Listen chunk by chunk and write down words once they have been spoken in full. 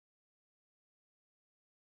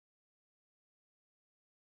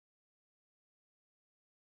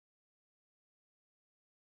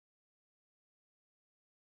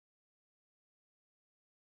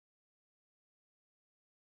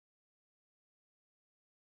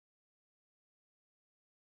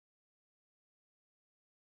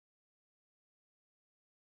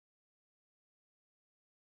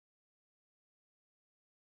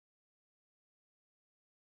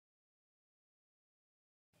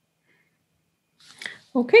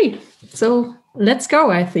Okay, so let's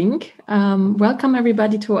go, I think. Welcome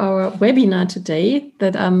everybody to our webinar today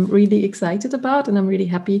that I'm really excited about, and I'm really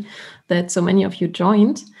happy that so many of you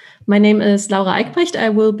joined. My name is Laura Eickbrecht. I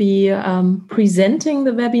will be presenting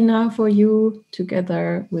the webinar for you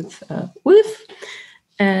together with Ulf.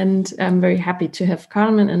 And I'm very happy to have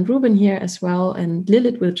Carmen and Ruben here as well, and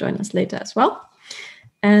Lilith will join us later as well.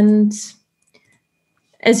 And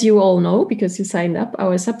as you all know, because you signed up,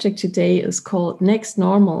 our subject today is called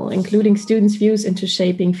NextNormal, including students' views into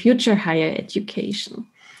shaping future higher education.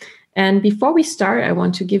 And before we start, I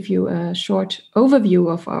want to give you a short overview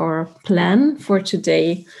of our plan for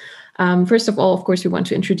today. First of all, of course, we want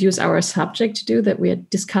to introduce our subject that we are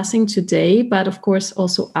discussing today, but of course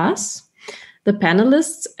also us, the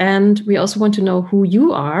panelists, and we also want to know who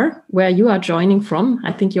you are, where you are joining from.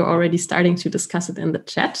 I think you're already starting to discuss it in the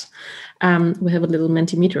chat. We have a little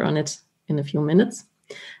Mentimeter on it in a few minutes.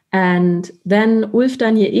 And then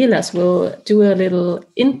Ulf-Daniel Ehlers will do a little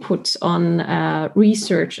input on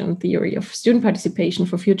research and theory of student participation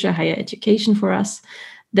for future higher education for us.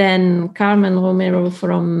 Then Carmen Romero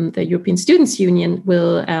from the European Students' Union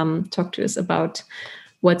will talk to us about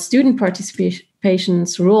what student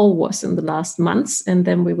participation's role was in the last months. And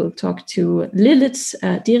then we will talk to Lilith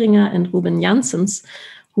Dieringer and Ruben Janssens,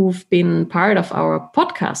 who've been part of our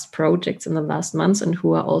podcast projects in the last months and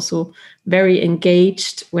who are also very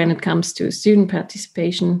engaged when it comes to student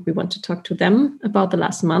participation. We want to talk to them about the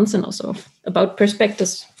last months and also about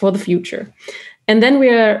perspectives for the future. And then we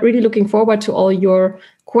are really looking forward to all your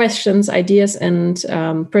questions, ideas, and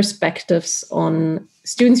perspectives on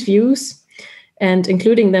students' views and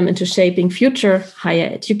including them into shaping future higher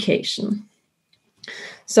education.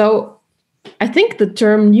 So I think the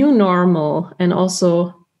term new normal and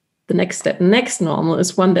also the next step, next normal,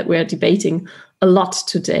 is one that we're debating a lot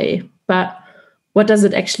today. But what does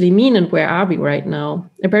it actually mean and where are we right now?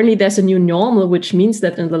 Apparently there's a new normal, which means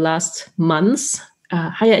that in the last months,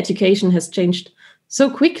 higher education has changed so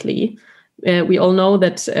quickly. We all know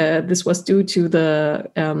that this was due to the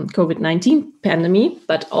COVID-19 pandemic,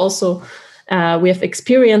 but also we have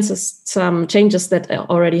experienced some changes that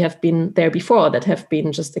already have been there before that have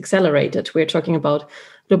been just accelerated. We're talking about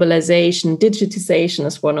globalization, digitization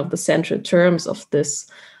as one of the central terms of this,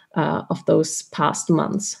 of those past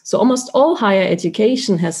months. So almost all higher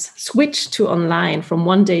education has switched to online from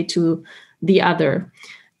one day to the other.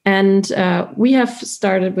 And we have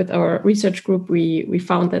started with our research group. We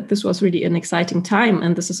found that this was really an exciting time.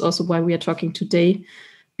 And this is also why we are talking today,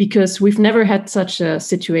 because we've never had such a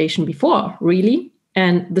situation before, really.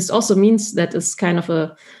 And this also means that it's kind of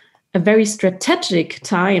a very strategic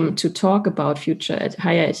time to talk about future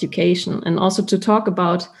higher education and also to talk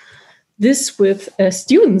about this with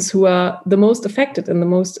students who are the most affected and the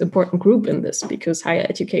most important group in this, because higher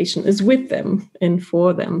education is with them and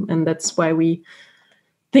for them. And that's why we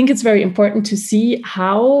think it's very important to see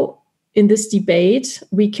how in this debate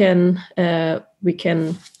we can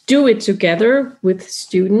do it together with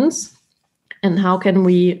students, and how can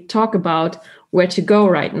we talk about where to go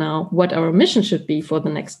right now, what our mission should be for the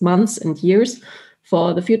next months and years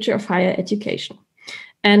for the future of higher education.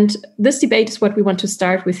 And this debate is what we want to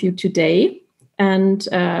start with you today. And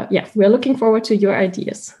we're looking forward to your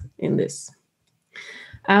ideas in this.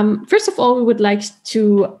 First of all, we would like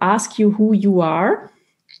to ask you who you are.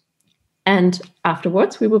 And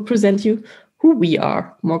afterwards, we will present you who we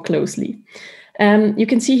are more closely. You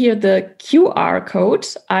can see here the QR code.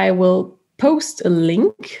 I will post a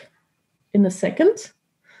link in a second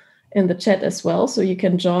in the chat as well, so you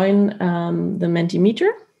can join the Mentimeter.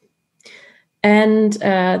 And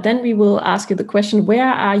then we will ask you the question, where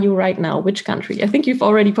are you right now? Which country? I think you've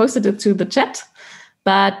already posted it to the chat,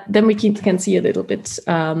 but then we can see a little bit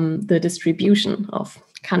the distribution of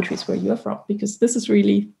countries where you are from, because this is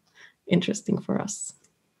really interesting for us.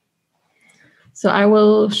 So I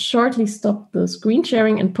will shortly stop the screen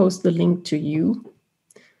sharing and post the link to you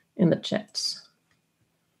in the chat.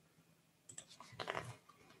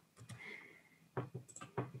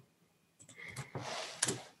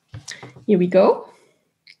 Here we go.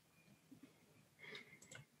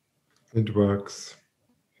 It works.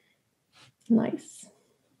 Nice.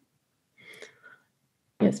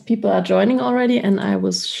 Yes, people are joining already, and I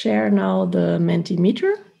will share now the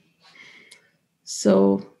Mentimeter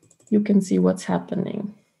so you can see what's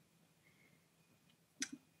happening.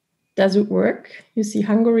 Does it work? You see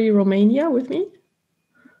Hungary, Romania with me?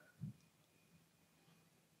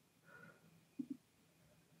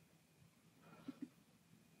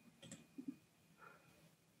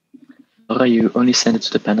 Laura, you only send it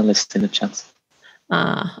to the panelists in the chat.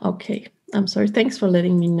 Ah, okay. I'm sorry. Thanks for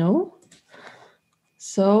letting me know.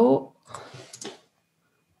 So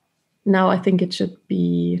Now I think it should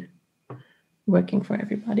be working for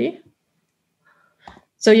everybody.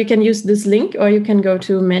 So you can use this link, or you can go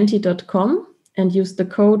to menti.com and use the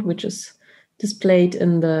code which is displayed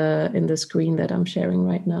in the screen that I'm sharing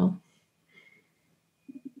right now.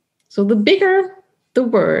 So the bigger the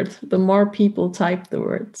word, the more people type the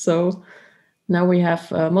word. So now we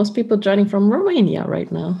have most people joining from Romania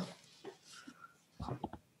right now.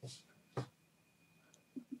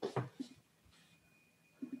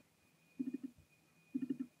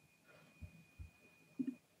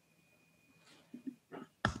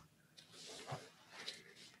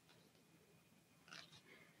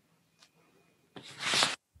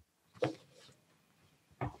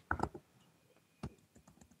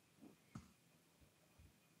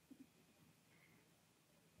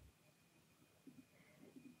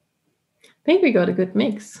 I think we got a good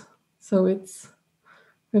mix. So we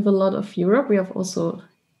have a lot of Europe. We have also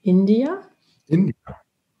India. India.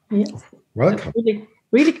 Yes. Welcome. Really,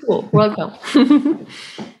 really cool. Welcome.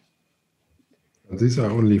 These are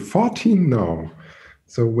only 14 now.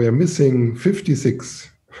 So we're missing 56.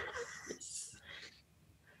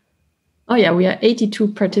 Oh yeah, we are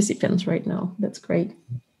 82 participants right now. That's great.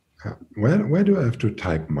 Where do I have to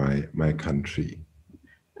type my country?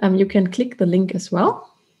 You can click the link as well.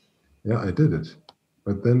 Yeah, I did it.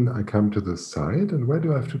 But then I come to the site, and where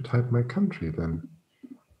do I have to type my country then?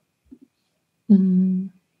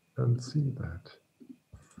 Don't see that.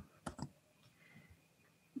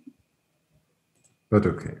 But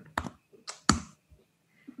okay.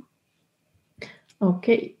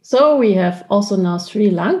 Okay, so we have also now Sri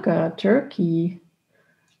Lanka, Turkey,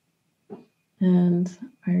 and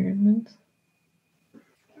Ireland.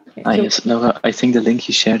 Okay, Yes, Laura, I think the link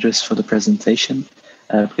you shared is for the presentation,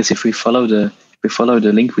 because if we follow the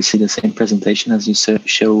link, we see the same presentation as you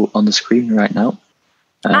show on the screen right now.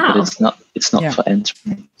 But it's not for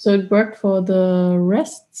entering. So it worked for the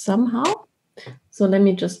rest somehow. So let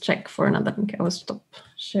me just check for another link. I will stop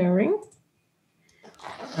sharing.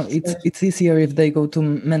 It's easier if they go to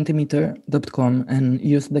mentimeter.com and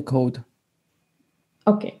use the code.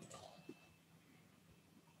 Okay.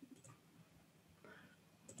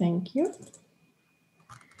 Thank you.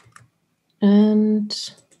 And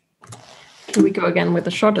here we go again with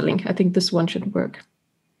a shorter link. I think this one should work.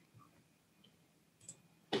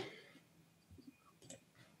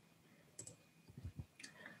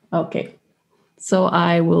 Okay. So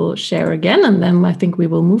I will share again, and then I think we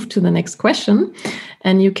will move to the next question.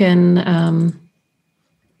 And you can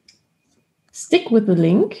stick with the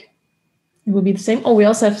link. It will be the same. Oh, we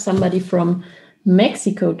also have somebody from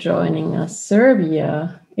Mexico joining us,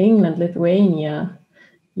 Serbia, England, Lithuania,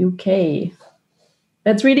 UK.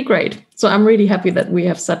 That's really great. So I'm really happy that we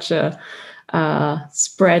have such a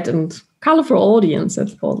spread and colorful audience,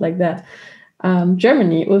 let's call it like that.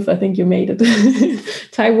 Germany, Ulf, I think you made it.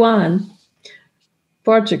 Taiwan,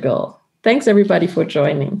 Portugal. Thanks everybody for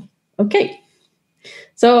joining. Okay.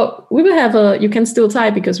 So we will have you can still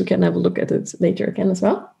type because we can have a look at it later again as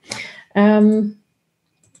well.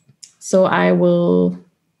 So I will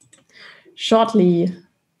shortly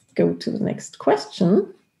go to the next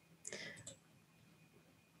question,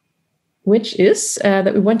 which is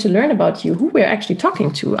that we want to learn about you, who we're actually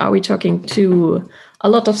talking to. Are we talking to a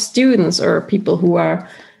lot of students or people who are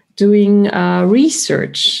doing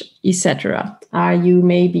research, etc.? Are you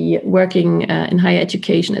maybe working in higher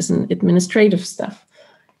education as an administrative staff,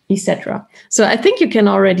 etc.? So I think you can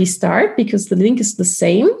already start because the link is the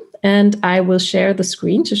same. And I will share the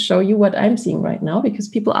screen to show you what I'm seeing right now because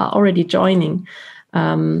people are already joining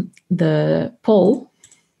the poll.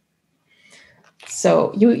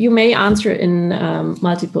 So you may answer in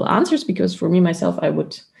multiple answers because for me, myself, I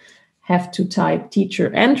would have to type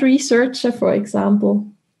teacher and researcher, for example.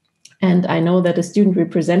 And I know that a student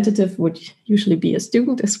representative would usually be a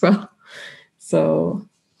student as well. So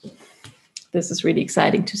this is really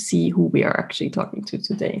exciting to see who we are actually talking to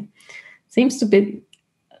today. Seems to be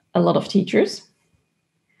a lot of teachers,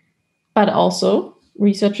 but also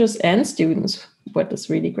researchers and students, what is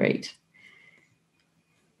really great.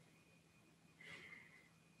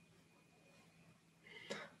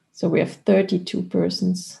 So we have 32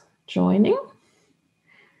 persons joining.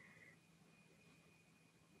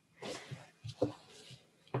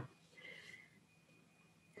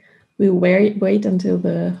 We'll wait until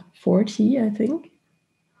the 40, I think.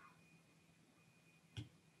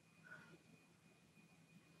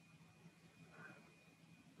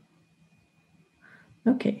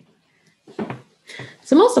 Okay.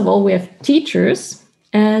 So most of all, we have teachers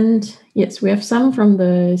And yes, we have some from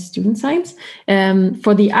the student sides.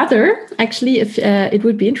 For the other, actually, if it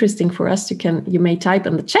would be interesting for us, you may type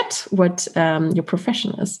in the chat what your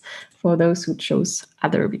profession is for those who chose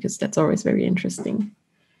other, because that's always very interesting.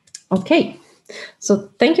 Okay, so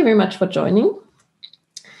thank you very much for joining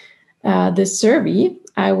this survey.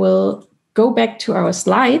 I will go back to our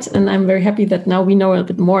slides, and I'm very happy that now we know a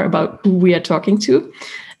bit more about who we are talking to.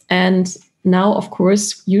 And now, of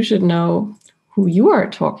course, you should know who you are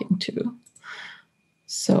talking to.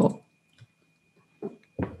 So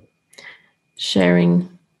sharing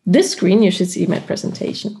this screen, you should see my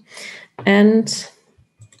presentation. And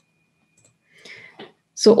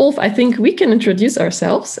so Ulf, I think we can introduce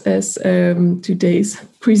ourselves as today's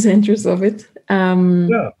presenters of it.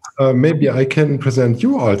 Maybe I can present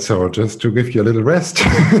you also, just to give you a little rest.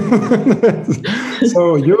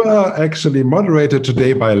 So you are actually moderated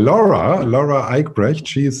today by Laura Eichbrecht.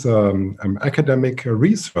 She's an academic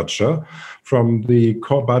researcher from the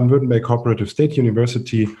Baden-Württemberg Cooperative State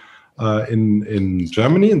University in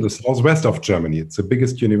Germany, in the southwest of Germany. It's the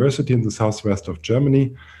biggest university in the southwest of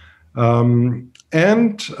Germany.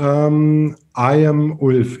 And I am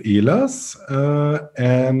Ulf Ehlers,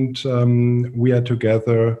 and we are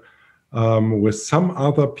together with some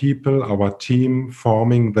other people, our team,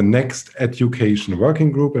 forming the Next Education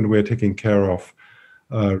Working Group, and we're taking care of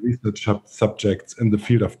research subjects in the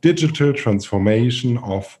field of digital transformation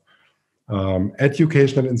of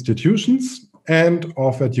educational institutions and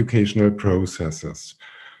of educational processes.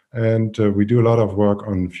 And we do a lot of work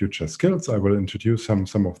on future skills. I will introduce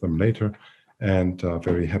some of them later, and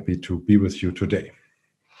very happy to be with you today.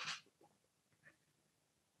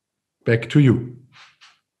 Back to you.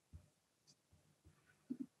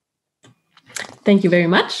 Thank you very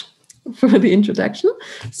much for the introduction.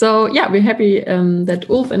 So yeah, we're happy that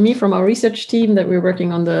Ulf and me from our research team, that we're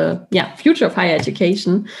working on the future of higher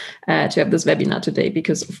education to have this webinar today,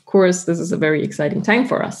 because of course this is a very exciting time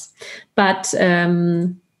for us. But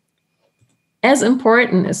as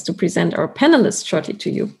important is to present our panelists shortly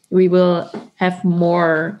to you. We will have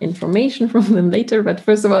more information from them later, but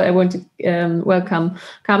first of all, I want to welcome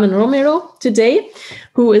Carmen Romero today,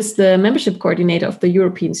 who is the membership coordinator of the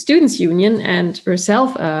European Students' Union and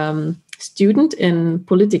herself student in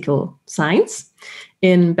political science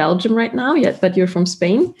in Belgium right now, but you're from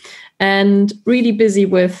Spain, and really busy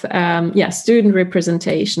with student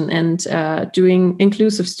representation and doing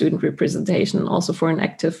inclusive student representation, also for an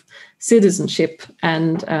active citizenship.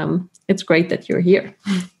 And it's great that you're here.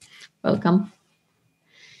 Welcome.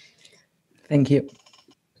 Thank you.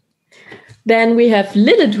 Then we have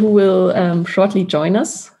Lilith, who will shortly join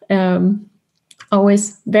us.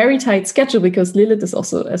 Always very tight schedule, because Lilith is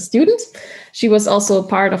also a student. She was also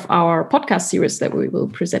part of our podcast series that we will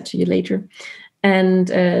present to you later. And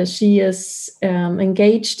she is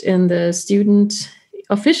engaged in the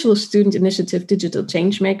official student initiative Digital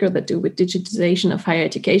Changemaker, that do with digitization of higher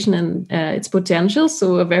education and its potential.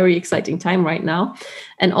 So a very exciting time right now.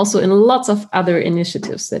 And also in lots of other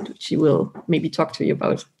initiatives that she will maybe talk to you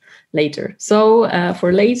about later. So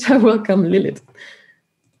for later, welcome Lilith.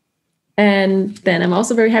 And then I'm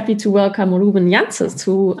also very happy to welcome Ruben Janssens,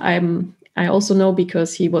 who I also know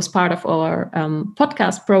because he was part of our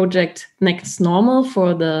podcast project NextNormal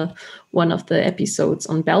for one of the episodes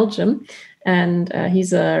on Belgium. And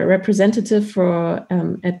he's a representative for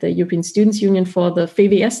at the European Students' Union for the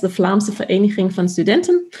VWS, the Vlaamse Vereniging van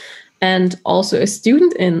Studenten, and also a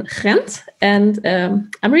student in Ghent. And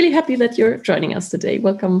I'm really happy that you're joining us today.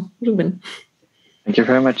 Welcome, Ruben. Thank you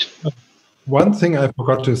very much. One thing I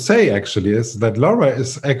forgot to say actually is that Laura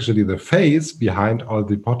is actually the face behind all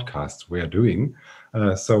the podcasts we are doing.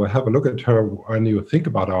 So have a look at her when you think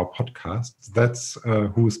about our podcasts. That's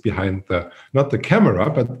who's behind not the camera,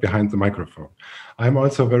 but behind the microphone. I'm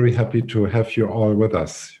also very happy to have you all with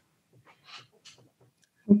us.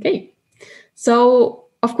 Okay. So,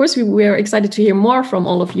 of course, we are excited to hear more from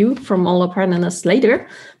all of you, from all our panelists later.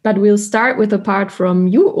 But we'll start with a part from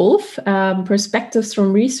you, Ulf, perspectives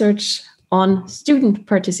from research on student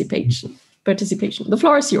participation. The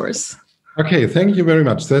floor is yours. Okay, thank you very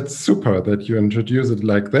much. That's super that you introduce it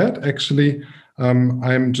like that. Actually,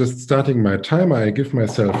 I'm just starting my timer. I give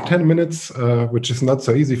myself 10 minutes, which is not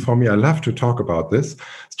so easy for me. I love to talk about this.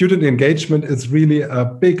 Student engagement is really a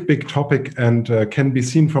big topic and can be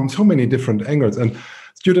seen from so many different angles. And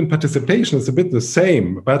student participation is a bit the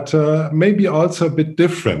same, but maybe also a bit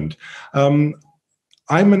different.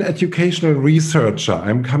 I'm an educational researcher.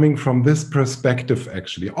 I'm coming from this perspective,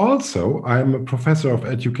 actually. Also, I'm a professor of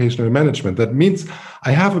educational management. That means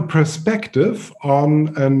I have a perspective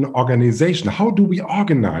on an organization. How do we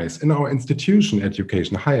organize in our institution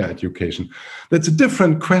education, higher education? That's a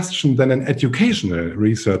different question than an educational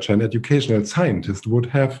researcher, an educational scientist would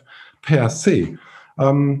have per se.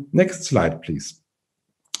 Next slide, please.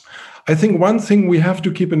 I think one thing we have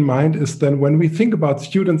to keep in mind is then when we think about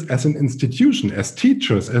students as an institution, as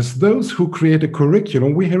teachers, as those who create a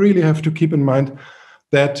curriculum, we really have to keep in mind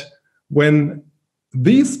that when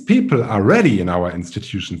these people are ready in our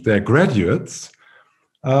institutions, they're graduates,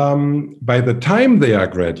 by the time they are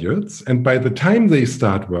graduates and by the time they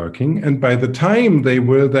start working and by the time they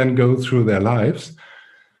will then go through their lives,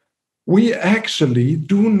 we actually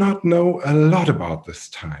do not know a lot about this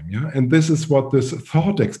time. Yeah? And this is what this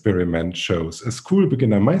thought experiment shows. A school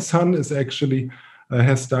beginner, my son is actually,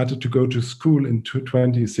 has started to go to school in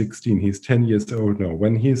 2016. He's 10 years old now.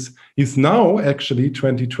 When he's now actually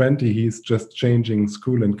 2020, he's just changing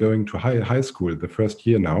school and going to high school, the first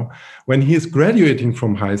year now. When he's graduating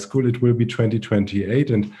from high school, it will be 2028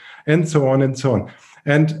 and so on and so on.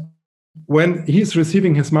 And when he's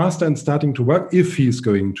receiving his master and starting to work, if he's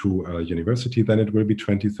going to university, then it will be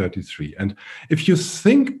 2033. And if you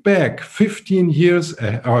think back 15 years,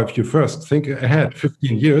 or if you first think ahead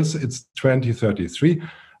 15 years, it's 2033,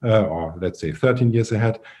 or let's say 13 years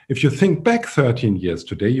ahead. If you think back 13 years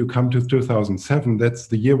today, you come to 2007. That's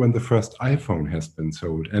the year when the first iPhone has been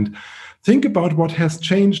sold. And think about what has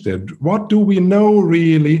changed there. What do we know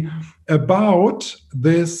really about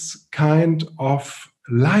this kind of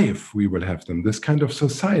life we will have them, this kind of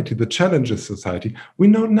society, the challenges society? We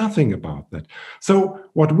know nothing about that. So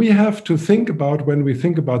what we have to think about when we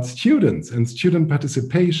think about students and student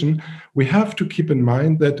participation, we have to keep in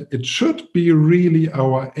mind that it should be really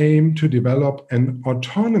our aim to develop an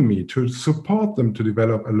autonomy, to support them to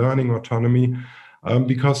develop a learning autonomy,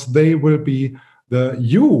 because they will be the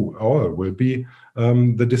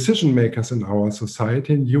decision makers in our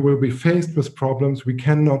society, and you will be faced with problems we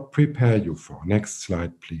cannot prepare you for. Next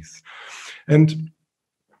slide, please. And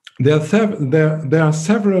there are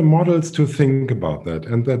several models to think about that,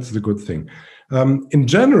 and that's the good thing. In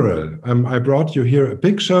general, I brought you here a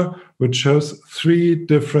picture which shows three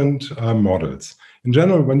different models. In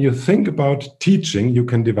general, when you think about teaching, you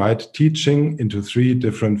can divide teaching into three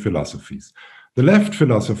different philosophies. The left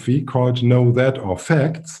philosophy, called Know That or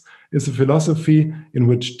Facts, is a philosophy in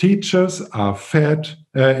which teachers are fed,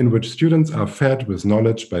 in which students are fed with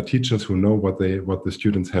knowledge by teachers who know what the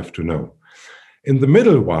students have to know. In the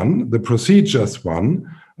middle one, the procedures one,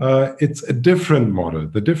 it's a different model.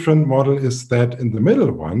 The different model is that in the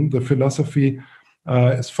middle one, the philosophy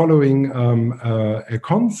is following a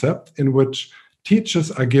concept in which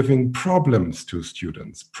teachers are giving problems to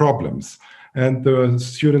students, and the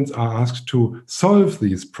students are asked to solve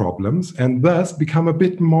these problems and thus become a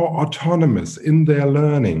bit more autonomous in their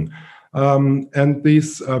learning. And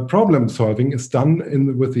this problem solving is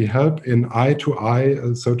done with the help in eye to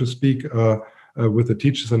eye, so to speak, with the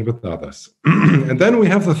teachers and with others. And then we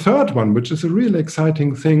have the third one, which is a really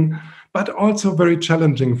exciting thing, but also very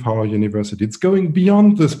challenging for our university. It's going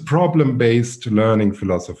beyond this problem-based learning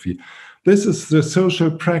philosophy. This is the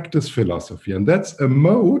social practice philosophy, and that's a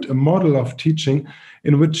model of teaching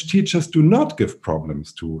in which teachers do not give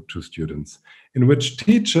problems to students, in which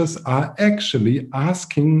teachers are actually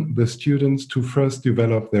asking the students to first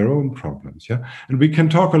develop their own problems. Yeah? And we can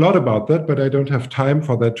talk a lot about that, but I don't have time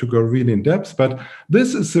for that to go really in depth. But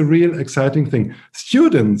this is a real exciting thing.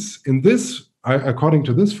 Students in this, according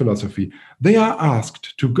to this philosophy, they are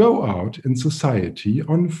asked to go out in society,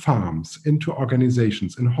 on farms, into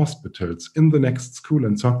organizations, in hospitals, in the next school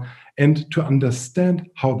and so on, and to understand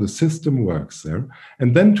how the system works there,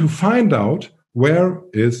 and then to find out where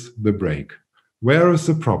is the break, where is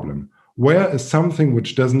the problem, where is something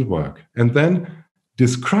which doesn't work, and then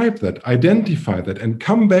describe that, identify that, and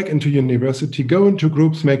come back into university, go into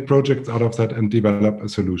groups, make projects out of that, and develop a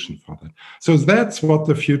solution for that. So that's what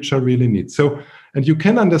the future really needs. So, and you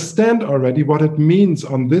can understand already what it means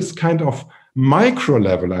on this kind of micro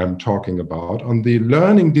level I'm talking about, on the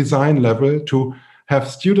learning design level, to have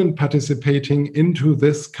students participating into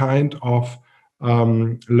this kind of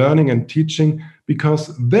learning and teaching,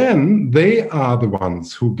 because then they are the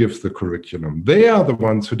ones who give the curriculum. They are the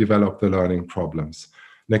ones who develop the learning problems.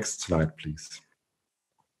 Next slide, please.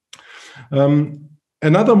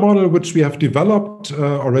 Another model which we have developed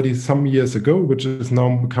already some years ago, which is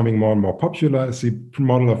now becoming more and more popular, is the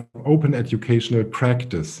model of open educational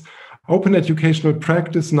practice. Open educational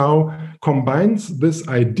practice now combines this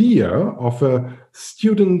idea of a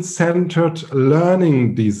student-centered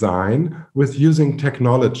learning design with using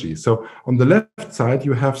technology. So on the left side,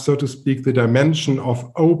 you have, so to speak, the dimension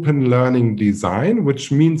of open learning design,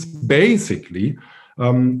 which means basically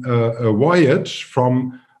a voyage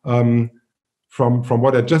from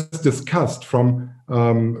what I just discussed, from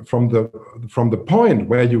the point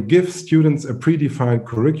where you give students a predefined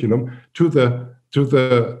curriculum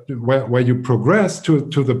where you progress to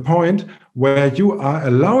the point where you are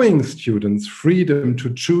allowing students freedom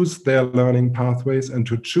to choose their learning pathways and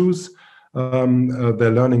to choose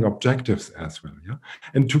their learning objectives as well. Yeah?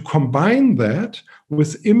 And to combine that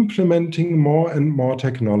with implementing more and more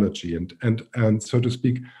technology and so to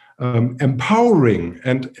speak, empowering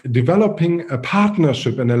and developing a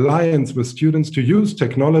partnership, an alliance with students to use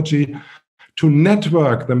technology to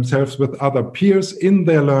network themselves with other peers in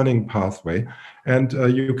their learning pathway. And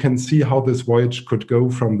you can see how this voyage could go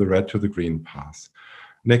from the red to the green path.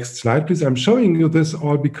 Next slide, please. I'm showing you this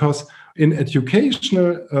all because in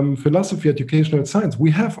educational philosophy, educational science,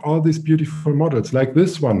 we have all these beautiful models, like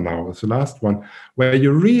this one now, is the last one, where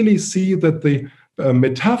you really see that the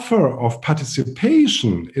metaphor of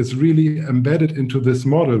participation is really embedded into this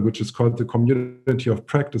model, which is called the community of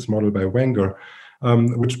practice model by Wenger,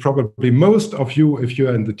 which probably most of you, if you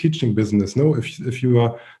are in the teaching business, know. If you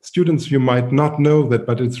are students, you might not know that,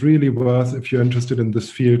 but it's really worth, if you're interested in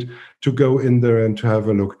this field, to go in there and to have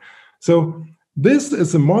a look. So this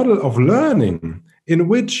is a model of learning in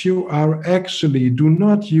which you are actually do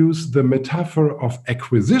not use the metaphor of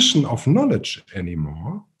acquisition of knowledge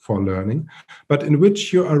anymore for learning, but in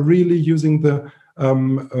which you are really using the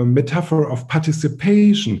metaphor of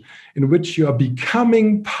participation, in which you are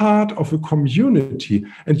becoming part of a community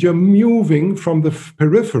and you're moving from the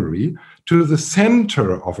periphery to the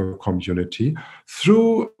center of a community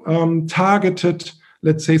through targeted,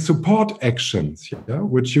 let's say, support actions, yeah,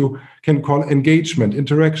 which you can call engagement,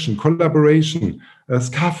 interaction, collaboration,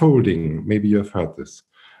 scaffolding. Maybe you've heard this.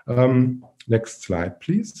 Next slide,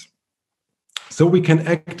 please. So we can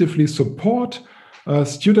actively support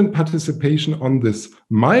student participation on this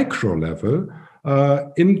micro level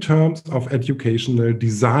in terms of educational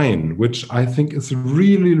design, which I think is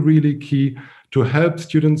really, really key to help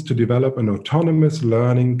students to develop an autonomous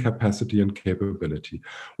learning capacity and capability.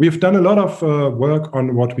 We've done a lot of work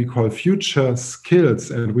on what we call future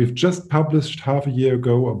skills, and we've just published half a year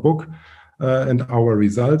ago a book and our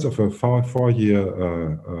results of a four-year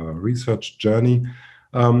research journey.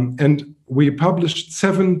 And we published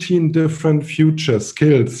 17 different future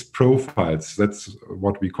skills profiles. That's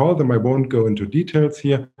what we call them. I won't go into details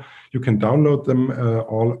here. You can download them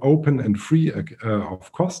all open and free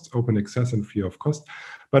of cost, open access and free of cost.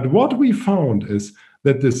 But what we found is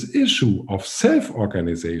that this issue of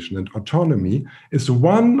self-organization and autonomy is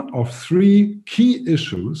one of three key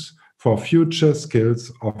issues for future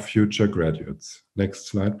skills of future graduates. Next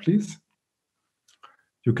slide, please.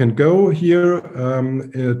 You can go here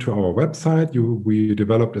to our website. We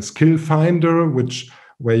developed a skill finder,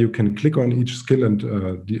 where you can click on each skill and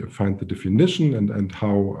find the definition and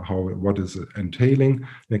what is it entailing.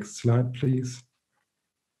 Next slide, please.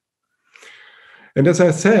 And as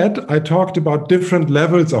I said, I talked about different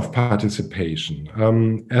levels of participation.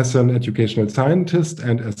 As an educational scientist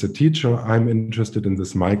and as a teacher, I'm interested in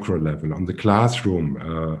this micro level, on the classroom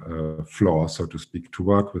floor, so to speak, to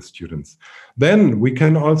work with students. Then we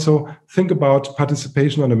can also think about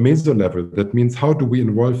participation on a meso level. That means, how do we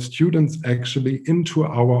involve students actually into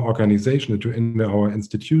our organization, into our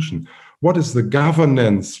institution? What is the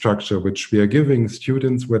governance structure which we are giving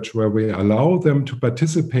students, where we allow them to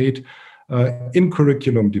participate in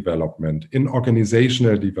curriculum development, in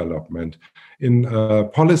organizational development, in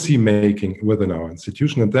policy making within our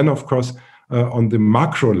institution. And then, of course, on the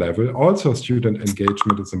macro level, also student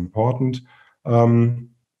engagement is important, in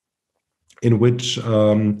which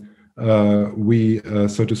we,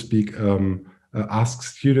 so to speak, ask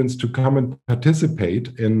students to come and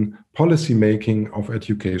participate in policy making of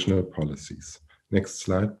educational policies. Next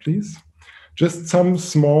slide, please. Just some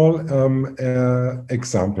small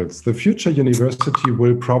examples. The future university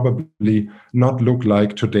will probably not look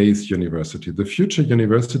like today's university. The future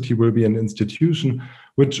university will be an institution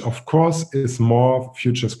which, of course, is more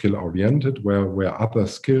future skill oriented, where other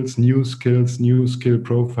skills, new skill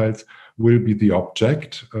profiles will be the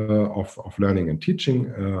object of learning and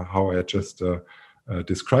teaching, how I just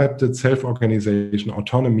described it. Self-organization,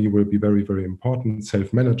 autonomy will be very, very important,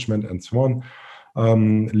 self-management, and so on.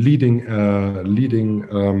 Leading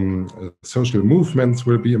social movements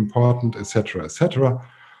will be important, etc., etc.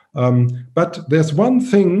 But there's one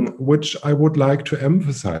thing which I would like to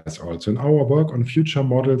emphasize also in our work on future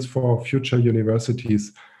models for future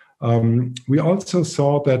universities. we also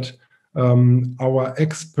saw that our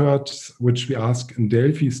experts, which we asked in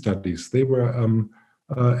Delphi studies, they were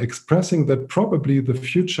expressing that probably the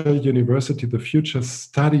future university, the future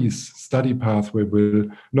study pathway will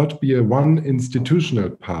not be a one institutional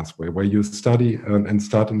pathway where you study and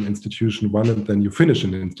start in institution one and then you finish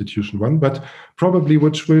in institution one, but probably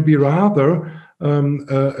which will be rather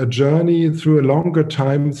a journey through a longer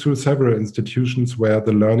time through several institutions where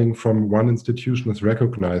the learning from one institution is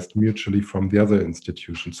recognized mutually from the other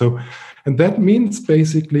institution. So, and that means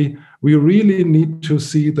basically we really need to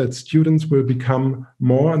see that students will become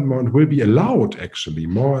more and more, and will be allowed actually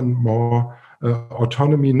more and more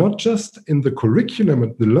autonomy, not just in the curriculum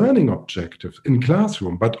and the learning objectives in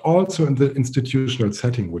classroom, but also in the institutional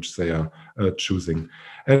setting which they are choosing.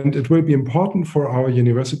 And it will be important for our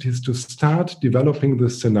universities to start developing the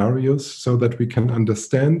scenarios so that we can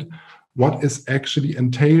understand what is actually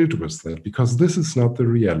entailed with that, because this is not the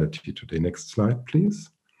reality today. Next slide,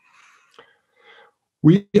 please.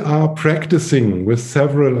 We are practicing with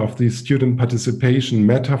several of these student participation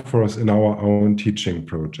metaphors in our own teaching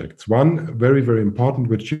projects. One very, very important,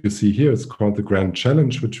 which you see here, is called the Grand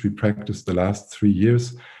Challenge, which we practiced the last 3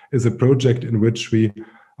 years, is a project in which we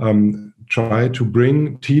try to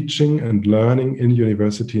bring teaching and learning in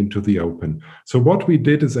university into the open. So what we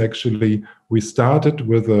did is actually, we started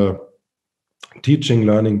with a teaching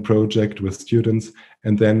learning project with students,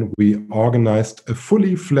 and then we organized a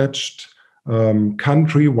fully fledged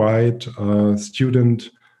countrywide student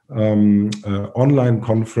online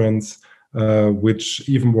conference, which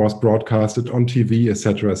even was broadcasted on TV,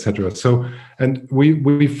 etc., etc. So, and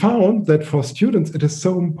we found that for students, it is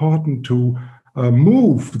so important to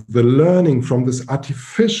move the learning from this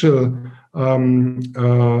artificial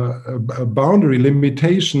boundary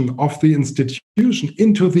limitation of the institution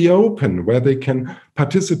into the open, where they can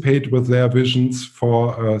participate with their visions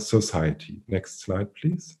for society. Next slide,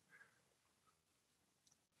 please.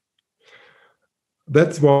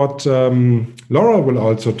 That's what Laura will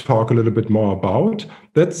also talk a little bit more about.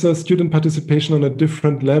 That's student participation on a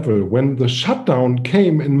different level. When the shutdown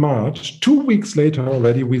came in March, 2 weeks later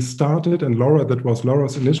already, we started, and Laura, that was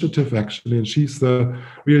Laura's initiative actually, and she's the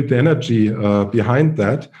energy behind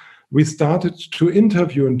that. We started to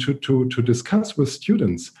interview and to discuss with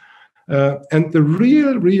students. And the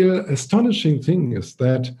real astonishing thing is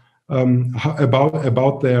that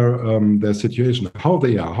about their situation, how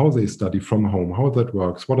they study from home, how that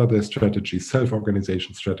works, what are their strategies,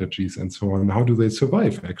 self-organization strategies, and so on. How do they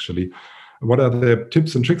survive actually? What are their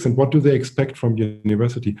tips and tricks, and what do they expect from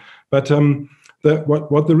university? But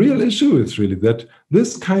what the real issue is really that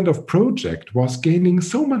this kind of project was gaining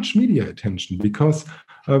so much media attention because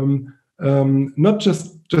not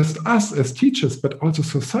just us as teachers, but also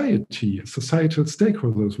societal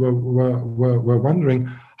stakeholders were wondering,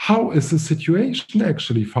 how is the situation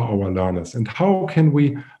actually for our learners, and how can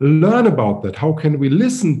we learn about that? How can we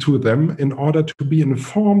listen to them in order to be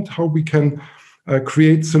informed how we can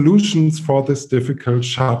create solutions for this difficult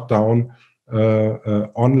shutdown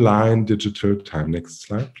online digital time? Next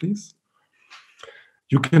slide, please.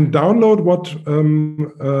 You can download what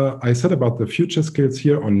I said about the future skills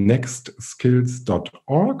here on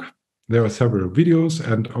nextskills.org. There are several videos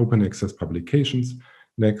and open access publications.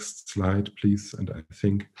 Next slide, please. And I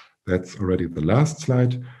think that's already the last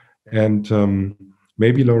slide. And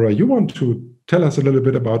maybe, Laura, you want to tell us a little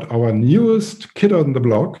bit about our newest kid on the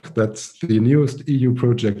block. That's the newest EU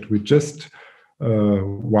project we just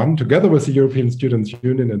won together with the European Students'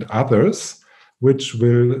 Union and others, which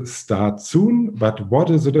will start soon. But what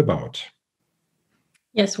is it about?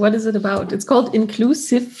 Yes, what is it about? It's called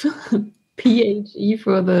Inclusive PHE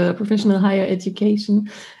for the professional higher education.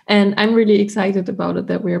 And I'm really excited about it,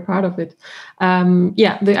 that we're part of it. The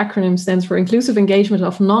acronym stands for Inclusive Engagement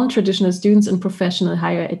of Non-Traditional Students in Professional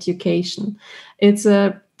Higher Education. It's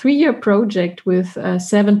a 3-year project with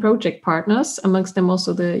 7 project partners, amongst them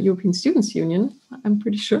also the European Students' Union, I'm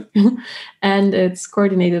pretty sure. And it's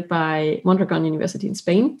coordinated by Mondragon University in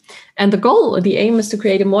Spain. And the aim is to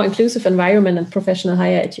create a more inclusive environment and professional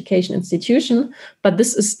higher education institution. But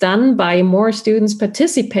this is done by more students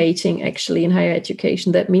participating actually in higher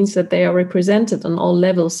education. That means that they are represented on all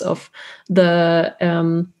levels of the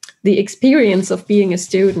experience of being a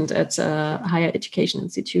student at a higher education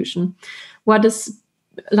institution. What is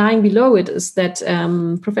lying below it is that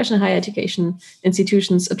professional higher education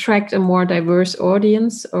institutions attract a more diverse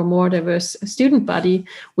audience or more diverse student body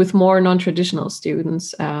with more non-traditional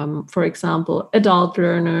students. For example, adult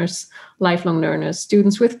learners, lifelong learners,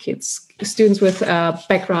 students with kids, students with a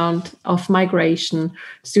background of migration,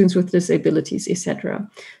 students with disabilities, etc.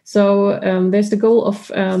 So there's the goal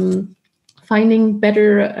of finding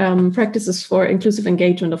better practices for inclusive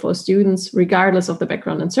engagement of all students, regardless of the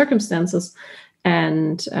background and circumstances.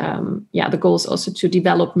 And the goal is also to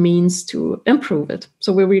develop means to improve it.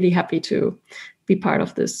 So we're really happy to be part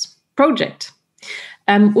of this project.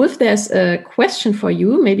 Ulf, there's a question for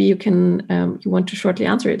you. Maybe you can, you want to shortly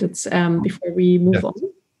answer it. It's before we move on.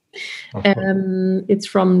 It's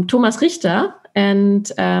from Thomas Richter,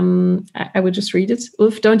 and I will just read it.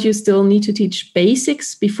 Ulf, don't you still need to teach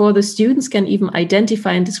basics before the students can even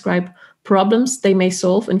identify and describe problems they may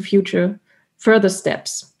solve in future further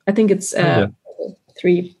steps? I think it's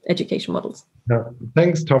 3 education models. Yeah,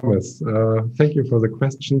 thanks, Thomas. Thank you for the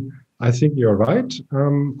question. I think you're right.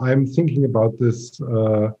 I'm thinking about this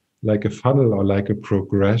like a funnel or like a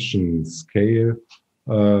progression scale.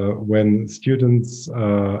 When students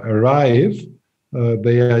arrive,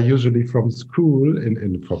 they are usually from school,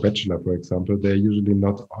 for bachelor, for example, they're usually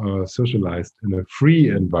not socialized in a free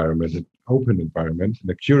environment, an open environment, in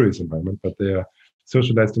a curious environment, but they are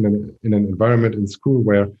socialized in an environment in school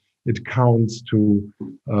where it counts to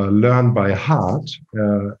learn by heart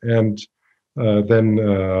and then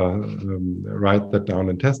write that down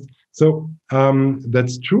and test. So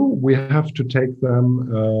that's true. We have to take them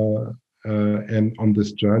and on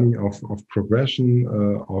this journey of progression,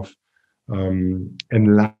 of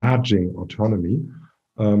enlarging autonomy.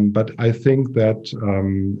 But I think that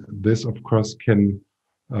this, of course, can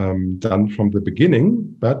done from the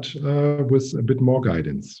beginning, but with a bit more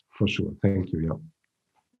guidance, for sure. Thank you. Yeah.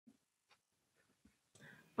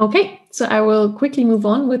 Okay, so I will quickly move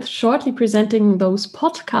on with shortly presenting those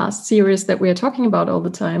podcast series that we are talking about all the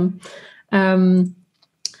time.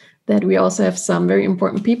 That we also have some very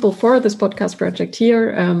important people for this podcast project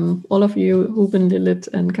here, all of you, Ruben, Lilith,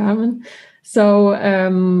 and Carmen. So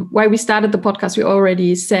why we started the podcast, we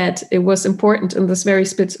already said it was important in this very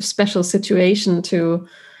special situation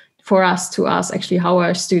for us to ask actually how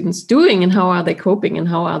are students doing and how are they coping and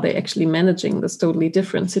how are they actually managing this totally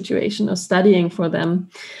different situation of studying for them.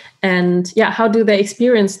 And how do they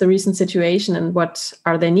experience the recent situation and what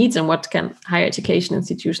are their needs and what can higher education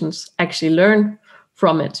institutions actually learn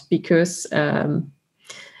from it? Because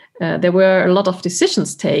there were a lot of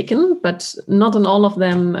decisions taken, but not in all of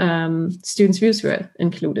them students' views were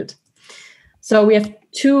included. So we have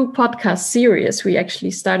 2 podcast series. We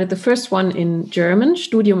actually started the first one in German,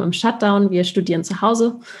 Studium im Shutdown, Wir studieren zu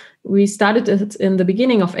Hause. We started it in the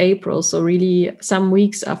beginning of April, so really some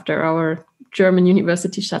weeks after our German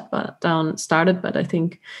university shutdown started, but I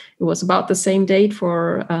think it was about the same date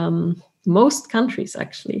for most countries,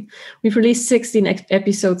 actually. We've released 16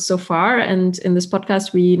 episodes so far, and in this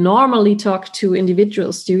podcast, we normally talk to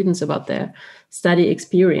individual students about their study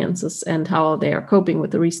experiences and how they are coping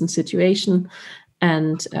with the recent situation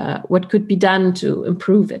and what could be done to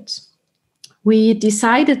improve it. We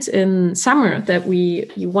decided in summer that we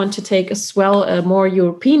want to take as well a more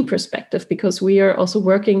European perspective because we are also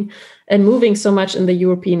working and moving so much in the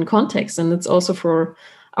European context, and it's also for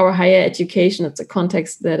our higher education, it's a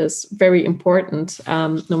context that is very important,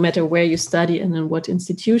 no matter where you study and in what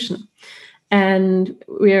institution. And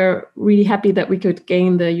we're really happy that we could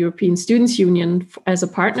gain the European Students' Union as a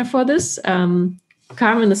partner for this.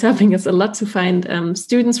 Carmen is helping us a lot to find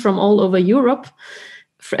students from all over Europe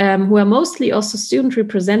who are mostly also student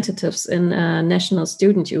representatives in a national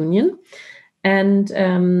student union. And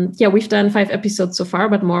we've done 5 episodes so far,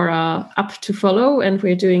 but more are up to follow. And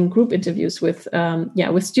we're doing group interviews with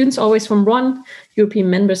students always from one European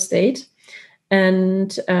member state.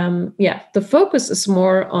 And the focus is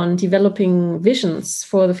more on developing visions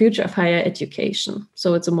for the future of higher education.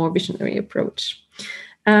 So it's a more visionary approach.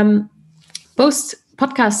 Both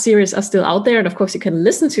podcast series are still out there, and of course you can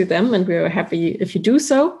listen to them, and we are happy if you do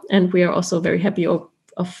so. And we are also very happy of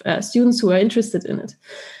students who are interested in it.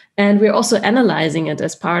 And we're also analyzing it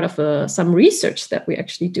as part of some research that we're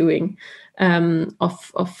actually doing,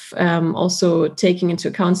 also taking into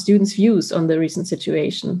account students' views on the recent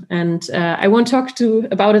situation. And I won't talk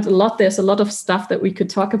about it a lot. There's a lot of stuff that we could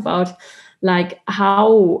talk about, like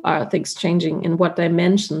how are things changing, in what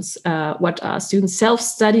dimensions, what are student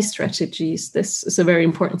self-study strategies. This is a very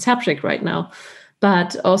important subject right now.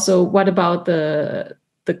 But also, what about the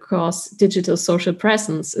course digital social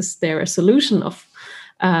presence? Is there a solution of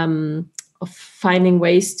finding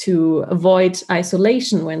ways to avoid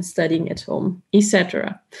isolation when studying at home,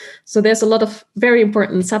 etc. So there's a lot of very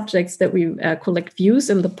important subjects that we collect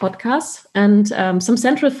views in the podcast. And some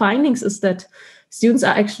central findings is that students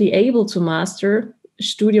are actually able to master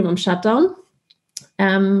Studium im Shutdown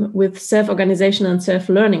with self-organization and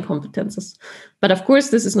self-learning competences. But of course,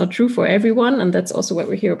 this is not true for everyone. And that's also what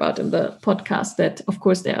we hear about in the podcast, that of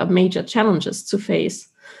course there are major challenges to face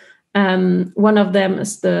One of them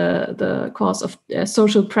is the cause of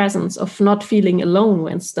social presence, of not feeling alone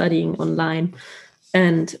when studying online.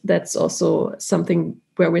 And that's also something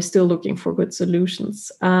where we're still looking for good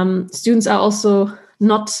solutions. Students are also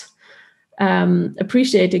not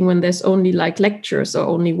appreciating when there's only like lectures or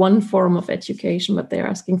only one form of education, but they're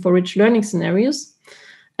asking for rich learning scenarios.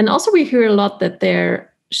 And also we hear a lot that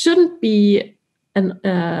there shouldn't be,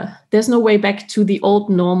 there's no way back to the old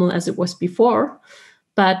normal as it was before.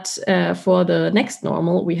 But for the next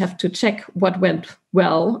normal, we have to check what went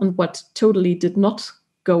well and what totally did not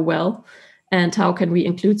go well. And how can we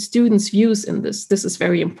include students' views in this? This is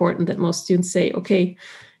very important, that most students say, okay,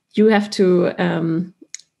 you have to,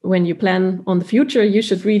 when you plan on the future, you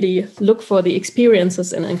should really look for the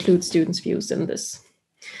experiences and include students' views in this.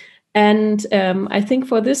 And I think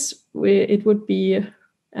for this, it will be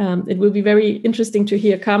very interesting to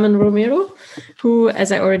hear Carmen Romero, who,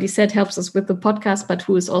 as I already said, helps us with the podcast, but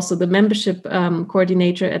who is also the membership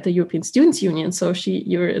coordinator at the European Students' Union. So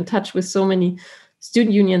you're in touch with so many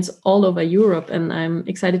student unions all over Europe, and I'm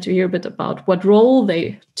excited to hear a bit about what role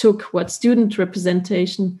they took, what student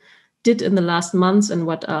representation did in the last months, and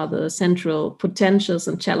what are the central potentials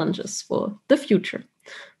and challenges for the future.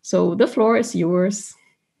 So the floor is yours.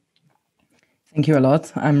 Thank you a lot.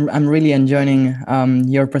 I'm really enjoying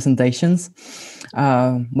your presentations.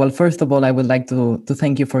 Well, first of all, I would like to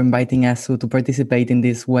thank you for inviting us to participate in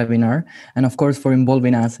this webinar, and of course for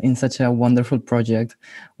involving us in such a wonderful project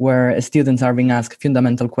where students are being asked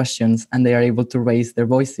fundamental questions and they are able to raise their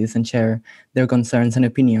voices and share their concerns and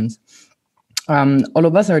opinions. All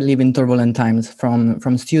of us are living turbulent times,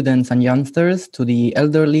 from students and youngsters to the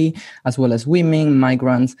elderly, as well as women,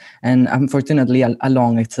 migrants, and unfortunately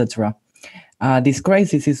alone, etc. This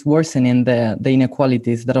crisis is worsening the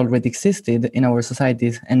inequalities that already existed in our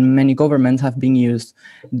societies, and many governments have used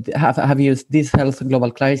this health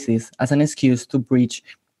global crisis as an excuse to breach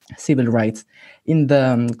civil rights. In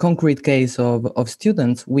the concrete case of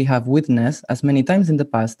students, we have witnessed, as many times in the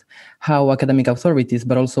past, how academic authorities,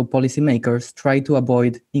 but also policymakers, try to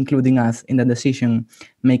avoid including us in the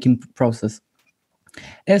decision-making process.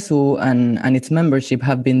 ESU and its membership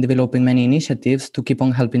have been developing many initiatives to keep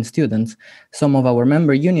on helping students. Some of our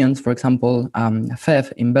member unions, for example,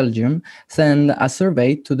 FEF in Belgium, sent a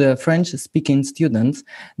survey to the French-speaking students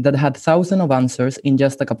that had thousands of answers in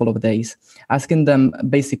just a couple of days, asking them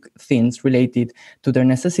basic things related to their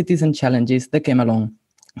necessities and challenges that came along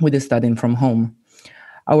with studying from home.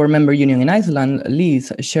 Our member union in Iceland,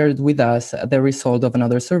 Liz, shared with us the result of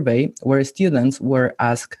another survey where students were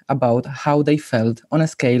asked about how they felt on a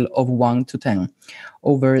scale of 1 to 10.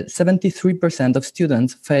 Over 73% of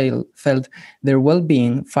students felt their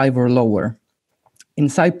well-being 5 or lower. In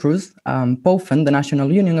Cyprus, POFEN, the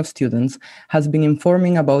National Union of Students, has been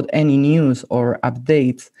informing about any news or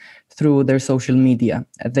updates through their social media.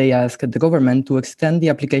 They asked the government to extend the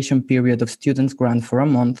application period of students' grant for a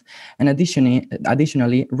month, and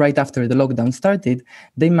additionally, right after the lockdown started,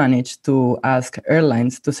 they managed to ask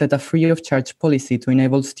airlines to set a free-of-charge policy to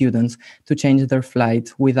enable students to change their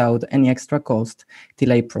flight without any extra cost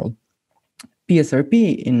till April.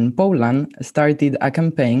 PSRP in Poland started a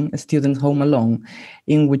campaign, Students Home Alone,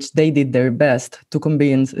 in which they did their best to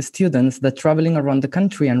convince students that traveling around the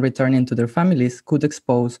country and returning to their families could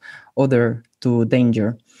expose others to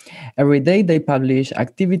danger. Every day they publish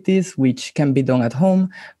activities which can be done at home,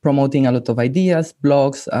 promoting a lot of ideas,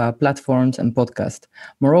 blogs, platforms, and podcasts.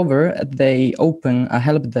 Moreover, they open a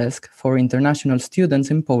help desk for international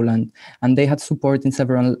students in Poland, and they had support in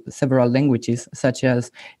several languages, such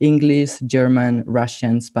as English, German,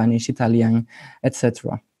 Russian, Spanish, Italian,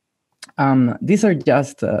 etc. These are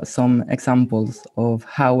just some examples of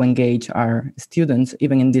how engaged are students,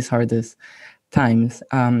 even in these hardest times.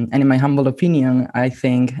 And in my humble opinion, I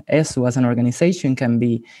think ESU as an organization can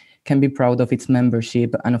be proud of its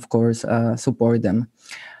membership and, of course, support them.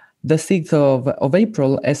 The 6th of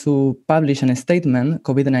April, ESU published a statement,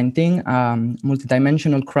 COVID-19,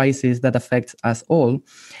 multidimensional crisis that affects us all.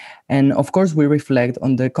 And of course, we reflect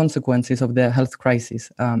on the consequences of the health crisis,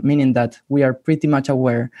 meaning that we are pretty much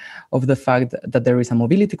aware of the fact that there is a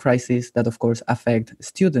mobility crisis that, of course, affects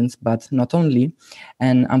students, but not only.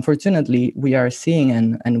 And unfortunately, we are seeing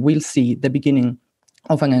and will see the beginning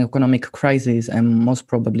of an economic crisis and most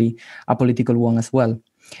probably a political one as well.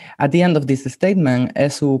 At the end of this statement,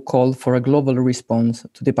 ESU called for a global response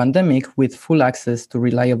to the pandemic with full access to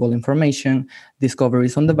reliable information,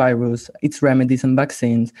 discoveries on the virus, its remedies and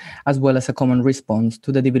vaccines, as well as a common response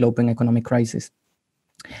to the developing economic crisis.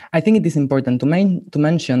 I think it is important to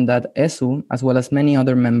mention that ESU, as well as many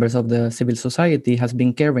other members of the civil society, has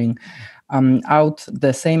been carrying out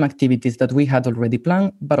the same activities that we had already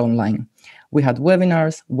planned, but online. We had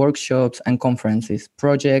webinars, workshops, and conferences,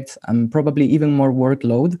 projects, and probably even more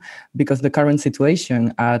workload, because the current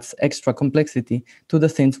situation adds extra complexity to the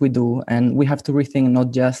things we do, and we have to rethink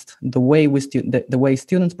not just the way the way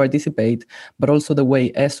students participate, but also the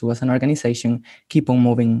way ESU as an organization keep on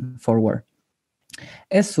moving forward.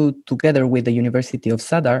 ESU, together with the University of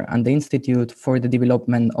Zadar and the Institute for the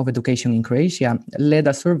Development of Education in Croatia, led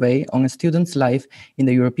a survey on students' life in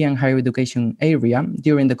the European higher education area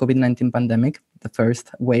during the COVID-19 pandemic, the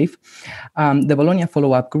first wave. The Bologna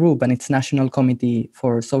Follow-Up Group and its National Committee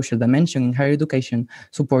for Social Dimension in Higher Education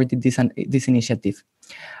supported this initiative.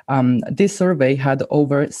 This survey had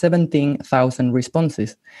over 17,000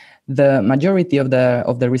 responses. The majority of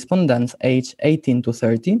the respondents aged 18 to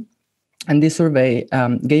 30, and this survey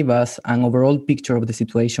gave us an overall picture of the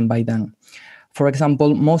situation by then. For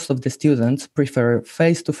example, most of the students prefer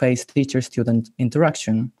face-to-face teacher-student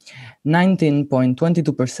interaction.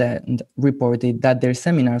 19.22% reported that their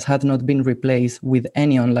seminars had not been replaced with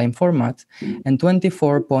any online format, and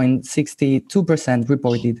 24.62%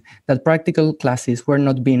 reported that practical classes were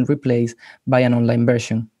not being replaced by an online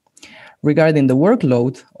version. Regarding the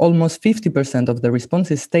workload, almost 50% of the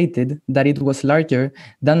responses stated that it was larger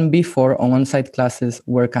than before on-site classes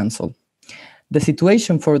were canceled. The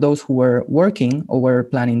situation for those who were working or were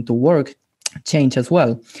planning to work changed as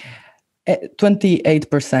well.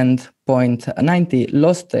 28.90%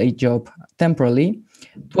 lost their job temporarily,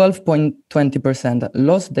 12.20%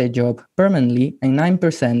 lost their job permanently, and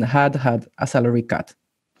 9% had a salary cut.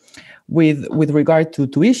 With regard to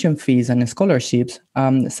tuition fees and scholarships,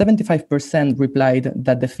 75% replied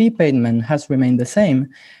that the fee payment has remained the same,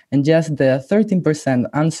 and just the 13%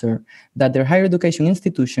 answer that their higher education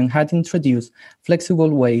institution had introduced flexible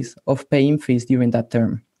ways of paying fees during that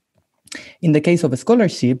term. In the case of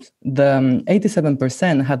scholarships, the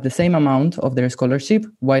 87% had the same amount of their scholarship,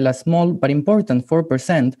 while a small but important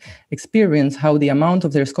 4% experienced how the amount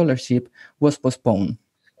of their scholarship was postponed.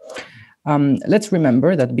 Let's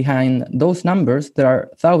remember that behind those numbers, there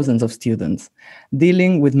are thousands of students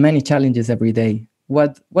dealing with many challenges every day.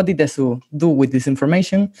 What did ESU do with this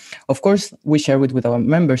information? Of course, we share it with our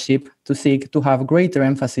membership to seek to have greater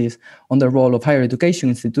emphasis on the role of higher education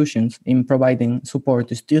institutions in providing support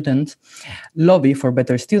to students, lobby for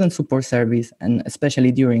better student support service, and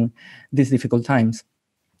especially during these difficult times.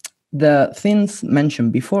 The things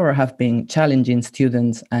mentioned before have been challenging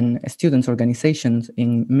students and students' organizations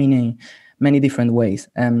in many different ways.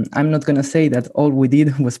 I'm not going to say that all we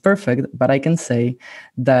did was perfect, but I can say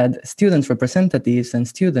that students' representatives and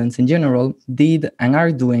students in general did and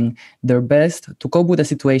are doing their best to cope with a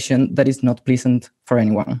situation that is not pleasant for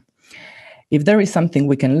anyone. If there is something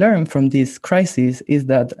we can learn from this crisis, is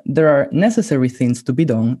that there are necessary things to be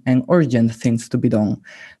done and urgent things to be done.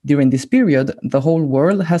 During this period, the whole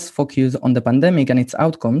world has focused on the pandemic and its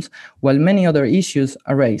outcomes, while many other issues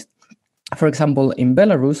are raised. For example, in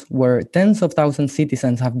Belarus, where tens of thousands of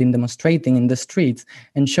citizens have been demonstrating in the streets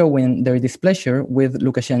and showing their displeasure with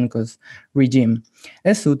Lukashenko's regime.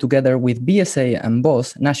 ESU, together with BSA and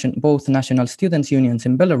BOS, both national students' unions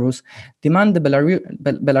in Belarus, demand the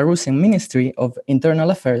Belarusian Ministry of Internal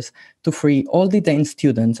Affairs to free all detained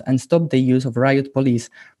students and stop the use of riot police,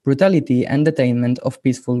 brutality, and detainment of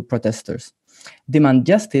peaceful protesters. Demand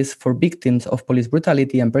justice for victims of police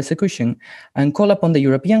brutality and persecution, and call upon the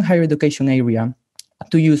European higher education area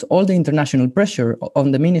to use all the international pressure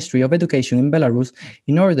on the Ministry of Education in Belarus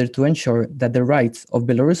in order to ensure that the rights of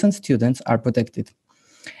Belarusian students are protected.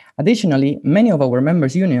 Additionally, many of our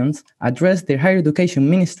members' unions addressed their higher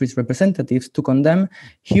education ministries' representatives to condemn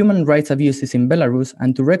human rights abuses in Belarus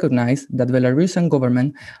and to recognize that the Belarusian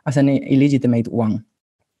government as an illegitimate one.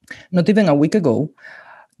 Not even a week ago,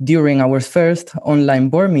 during our first online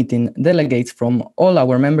board meeting, delegates from all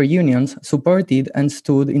our member unions supported and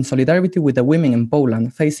stood in solidarity with the women in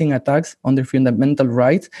Poland facing attacks on their fundamental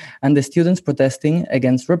rights and the students protesting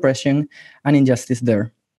against repression and injustice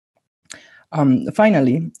there.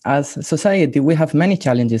 Finally, as society, we have many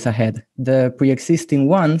challenges ahead, the pre-existing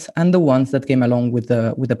ones and the ones that came along with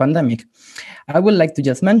the pandemic. I would like to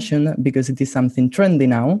just mention, because it is something trendy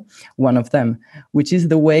now, one of them, which is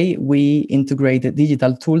the way we integrate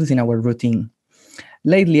digital tools in our routine.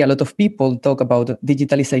 Lately, a lot of people talk about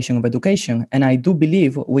digitalization of education, and I do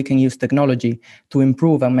believe we can use technology to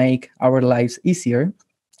improve and make our lives easier.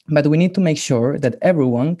 But we need to make sure that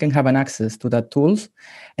everyone can have an access to that tools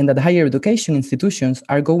and that higher education institutions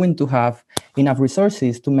are going to have enough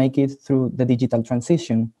resources to make it through the digital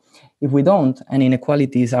transition. If we don't, and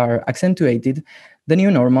inequalities are accentuated, the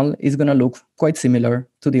new normal is going to look quite similar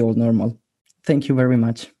to the old normal. Thank you very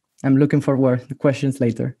much. I'm looking forward to questions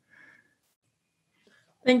later.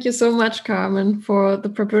 Thank you so much, Carmen, for the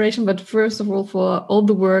preparation, but first of all, for all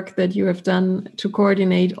the work that you have done to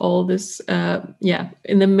coordinate all this,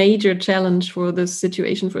 in the major challenge for this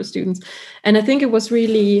situation for students. And I think it was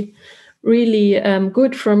really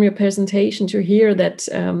good from your presentation to hear that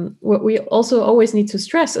what we also always need to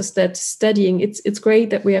stress is that studying, it's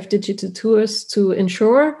great that we have digital tools to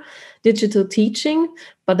ensure digital teaching,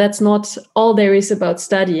 but that's not all there is about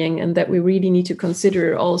studying, and that we really need to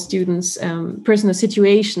consider all students' personal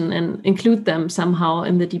situation and include them somehow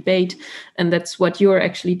in the debate. And that's what you're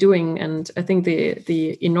actually doing. And I think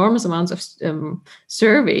the enormous amounts of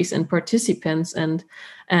surveys and participants and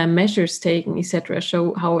measures taken, etc.,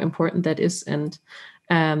 show how important that is. And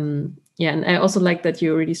and I also like that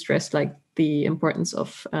you already stressed like the importance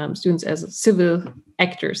of students as civil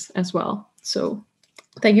actors as well. So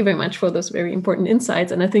thank you very much for those very important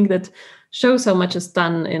insights. And I think that shows how much is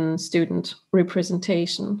done in student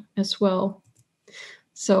representation as well.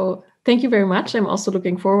 So thank you very much. I'm also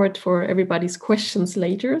looking forward for everybody's questions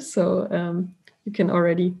later. So you can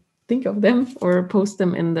already think of them or post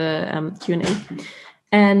them in the Q&A.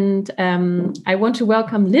 And I want to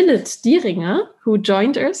welcome Lilith Dieringer, who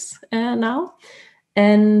joined us now.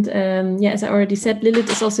 And as I already said, Lilith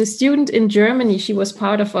is also a student in Germany. She was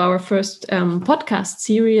part of our first podcast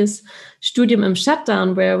series, Studium im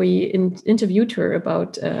Shutdown, where we interviewed her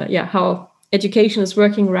about how education is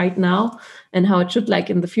working right now and how it should like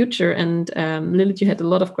in the future. And Lilith, you had a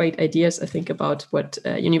lot of great ideas, I think, about what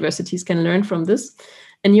universities can learn from this.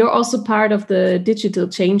 And you're also part of the Digital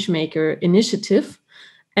Changemaker initiative.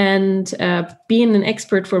 And being an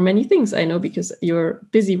expert for many things, I know, because you're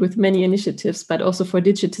busy with many initiatives, but also for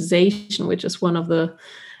digitization, which is one of the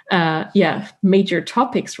major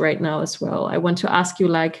topics right now as well. I want to ask you,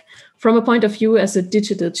 like, from a point of view as a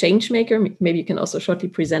digital change maker, maybe you can also shortly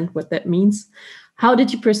present what that means. How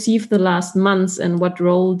did you perceive the last months, and what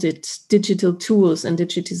role did digital tools and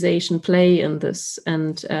digitization play in this?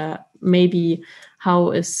 And maybe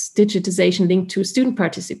how is digitization linked to student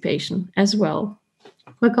participation as well?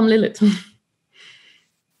 Welcome, Lilith.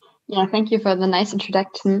 Yeah, thank you for the nice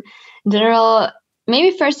introduction. In general,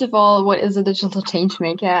 maybe first of all, what is a digital change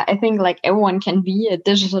maker? I think like everyone can be a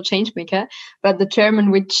digital change maker, but the term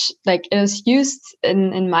in which like is used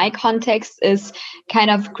in my context is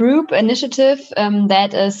kind of group initiative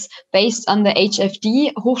that is based on the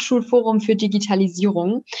HFD, Hochschulforum für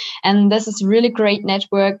Digitalisierung. And this is a really great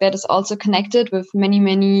network that is also connected with many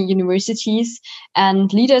universities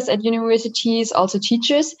and leaders at universities, also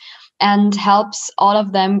teachers, and helps all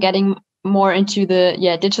of them getting more into the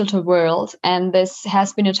digital world. And this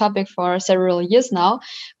has been a topic for several years now.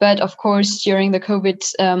 But of course, during the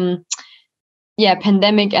COVID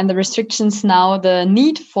pandemic and the restrictions now, the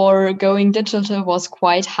need for going digital was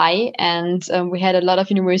quite high. And we had a lot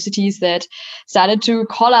of universities that started to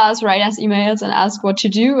call us, write us emails and ask what to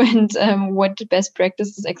do and what best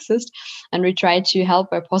practices exist. And we tried to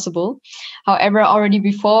help where possible. However, already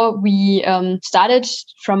before we started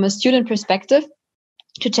from a student perspective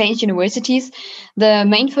to change universities, the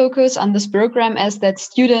main focus on this program is that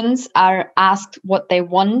students are asked what they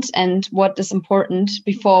want and what is important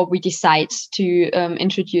before we decide to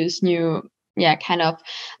introduce new kind of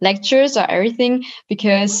lectures or everything,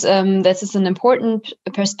 because this is an important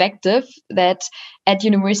perspective that at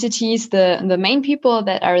universities, the main people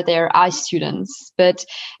that are there are students. But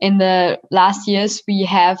in the last years, we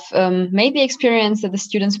have made the experience that the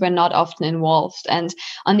students were not often involved. And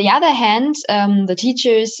on the other hand, the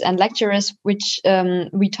teachers and lecturers which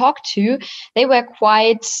we talked to, they were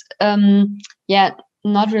quite,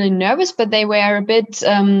 not really nervous, but they were a bit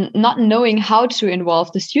not knowing how to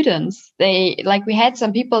involve the students. We had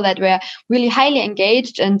some people that were really highly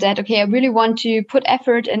engaged and that, okay, I really want to put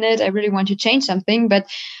effort in it. I really want to change something, but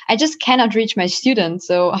I just cannot reach my students.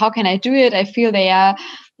 So how can I do it? I feel they are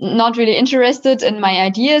not really interested in my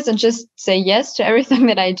ideas and just say yes to everything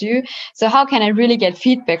that I do. So how can I really get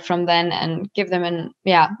feedback from them and give them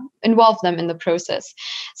involve them in the process?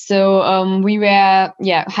 So we were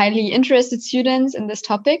highly interested students in this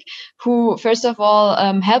topic who first of all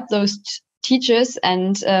helped those teachers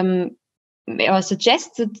and or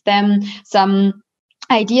suggested them some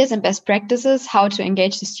ideas and best practices, how to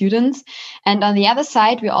engage the students. And on the other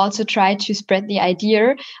side, we also try to spread the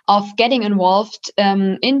idea of getting involved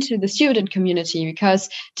into the student community, because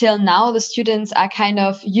till now the students are kind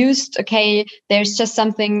of used, okay, there's just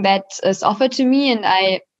something that is offered to me and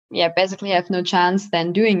I basically have no chance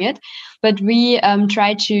then doing it. but we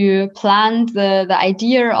try to plant the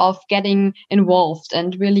idea of getting involved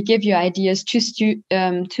and really give you ideas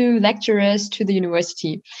to lecturers, to the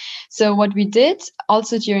university. So what we did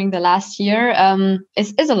also during the last year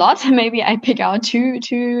is a lot. Maybe I pick out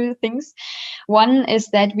two things. One is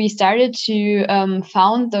that we started to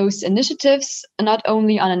found those initiatives not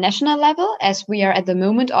only on a national level, as we are at the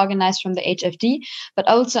moment organized from the HFD, but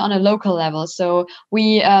also on a local level. So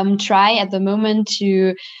we try at the moment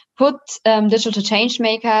to put digital change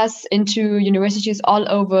makers into universities all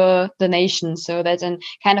over the nation, so that in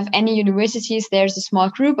kind of any universities, there's a small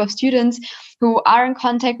group of students who are in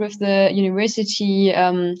contact with the university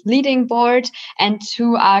leading board and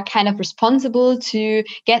who are kind of responsible to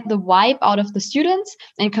get the vibe out of the students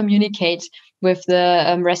and communicate with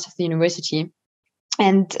the rest of the university.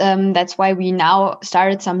 And that's why we now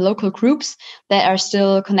started some local groups that are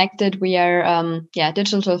still connected. We are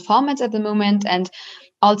digital formats at the moment, and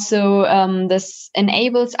also this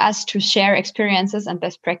enables us to share experiences and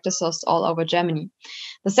best practices all over Germany.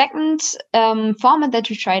 The second format that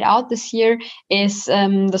we tried out this year is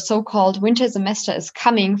the so-called Winter Semester is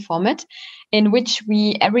Coming format, in which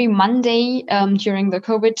we every Monday during the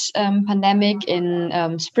COVID pandemic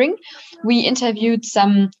in spring, we interviewed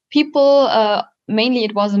some people. Mainly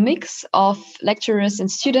it was a mix of lecturers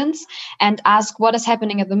and students, and ask what is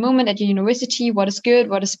happening at the moment at your university, what is good,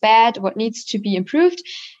 what is bad, what needs to be improved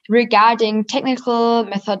regarding technical,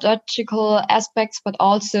 methodological aspects, but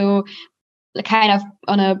also kind of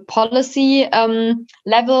on a policy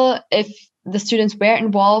level, if the students were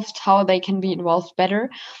involved, how they can be involved better.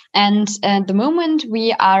 And at the moment,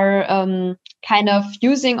 we are kind of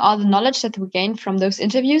using all the knowledge that we gained from those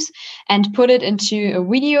interviews and put it into a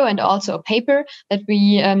video and also a paper that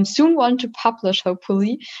we soon want to publish,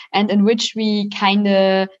 hopefully, and in which we kind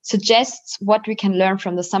of suggest what we can learn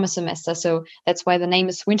from the summer semester. So that's why the name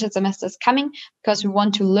is Winter Semester is Coming, because we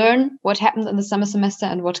want to learn what happened in the summer semester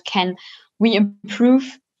and what can we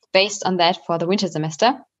improve based on that for the winter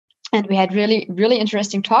semester. And we had really, really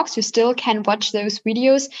interesting talks. You still can watch those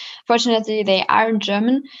videos. Fortunately, they are in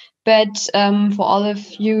German, but for all of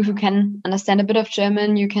you who can understand a bit of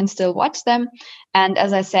German, you can still watch them. And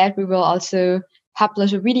as I said, we will also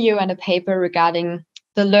publish a video and a paper regarding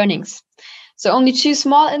the learnings. So only two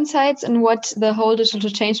small insights in what the whole digital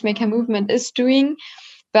changemaker movement is doing.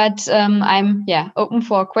 But I'm open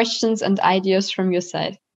for questions and ideas from your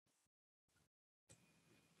side.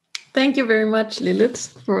 Thank you very much,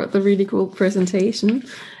 Lilith, for the really cool presentation.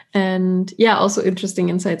 And also interesting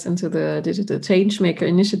insights into the Digital Changemaker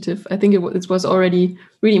initiative. I think it was already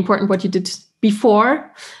really important what you did before,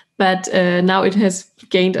 but now it has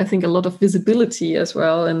gained, I think, a lot of visibility as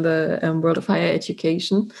well in the world of higher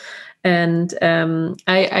education. And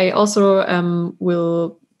I also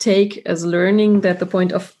will take as learning that the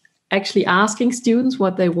point of actually asking students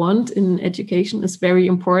what they want in education is very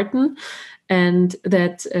important. And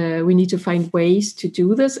that we need to find ways to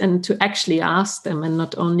do this and to actually ask them and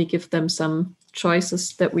not only give them some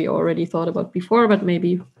choices that we already thought about before, but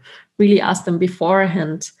maybe really ask them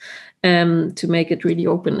beforehand to make it really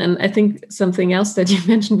open. And I think something else that you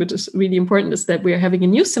mentioned, which is really important, is that we're having a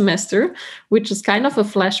new semester, which is kind of a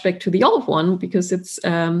flashback to the old one, because it's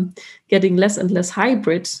getting less and less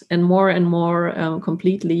hybrid and more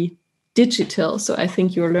completely digital. So I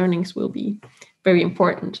think your learnings will be very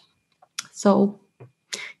important. So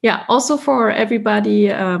also for everybody,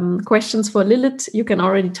 questions for Lilith, you can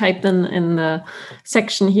already type them in the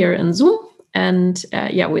section here in Zoom. And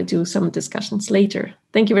we'll do some discussions later.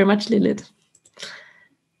 Thank you very much, Lilith.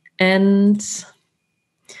 And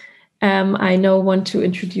I now want to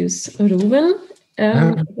introduce Ruben. I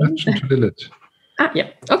have a question to Lilith.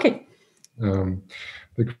 Okay.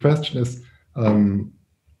 The question is,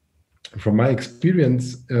 from my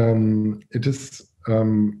experience, it is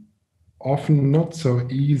often not so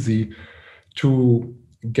easy to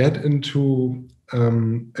get into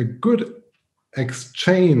a good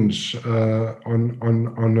exchange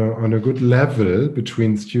on a good level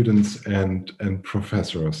between students and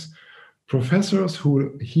professors. Professors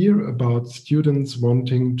who hear about students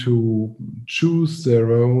wanting to choose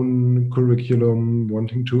their own curriculum,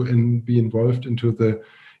 wanting to be involved into the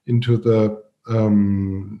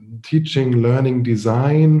teaching, learning,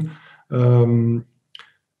 design.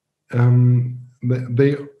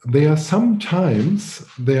 They are sometimes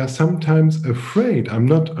afraid. I'm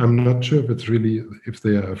not sure if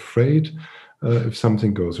they are afraid if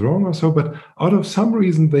something goes wrong or so, but out of some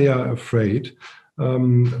reason they are afraid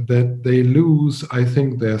that they lose, I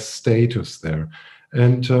think, their status there.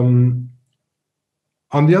 And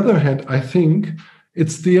on the other hand, I think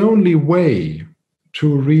it's the only way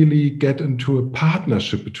to really get into a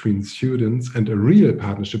partnership between students, and a real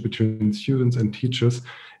partnership between students and teachers,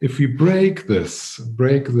 if we break this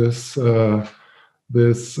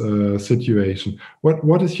situation?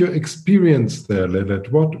 What is your experience there,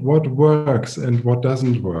 Lilith? What works and what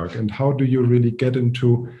doesn't work, and how do you really get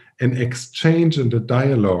into an exchange and a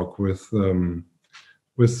dialogue with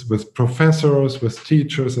professors, with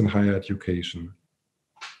teachers in higher education?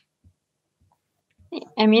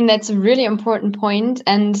 I mean, that's a really important point,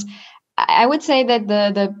 and I would say that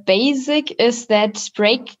the basic is that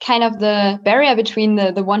break kind of the barrier between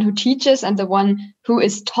the one who teaches and the one who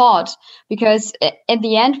is taught, because at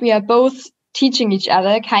the end we are both teaching each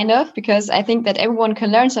other, kind of, because I think that everyone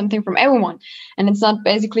can learn something from everyone, and it's not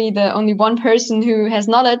basically the only one person who has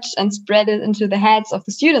knowledge and spread it into the heads of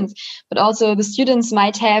the students, but also the students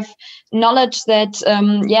might have knowledge that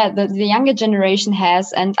the younger generation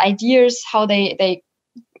has, and ideas how they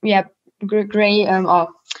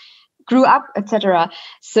grew up, etc.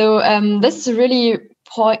 So this is a really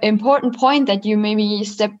important point, that you maybe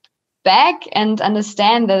step back and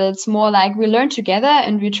understand that it's more like we learn together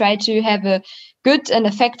and we try to have a good and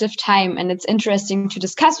effective time, and it's interesting to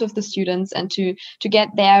discuss with the students and to get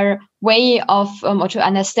their way of or to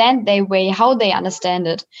understand their way, how they understand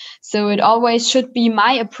it. So it always should be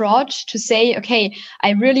my approach to say, okay,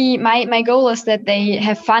 my goal is that they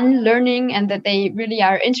have fun learning and that they really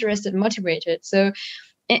are interested and motivated. So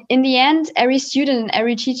in the end, every student and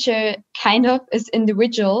every teacher kind of is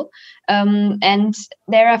individual, and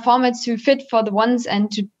there are formats who fit for the ones and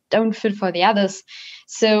to don't fit for the others.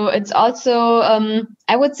 So it's also,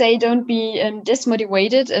 I would say, don't be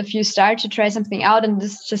dismotivated if you start to try something out and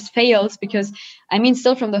this just fails, because I mean,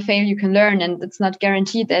 still from the fail you can learn, and it's not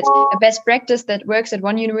guaranteed that a best practice that works at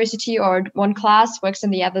one university or one class works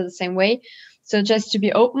in the other the same way. So just to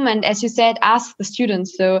be open, and as you said, ask the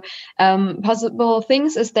students. So possible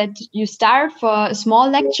things is that you start for a small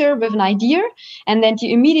lecture with an idea, and then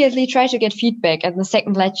you immediately try to get feedback at the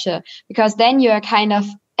second lecture, because then you are kind of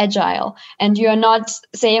agile and you are not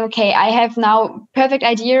saying, okay, I have now perfect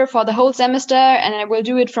idea for the whole semester and I will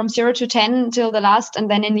do it from 0 to 10 till the last, and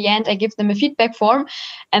then in the end I give them a feedback form,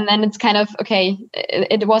 and then it's kind of, okay,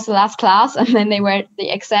 it was the last class and then they were the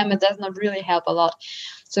exam. It does not really help a lot.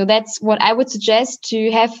 So that's what I would suggest, to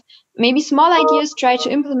have maybe small ideas, try to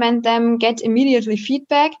implement them, get immediately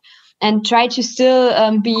feedback, and try to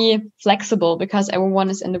still be flexible, because everyone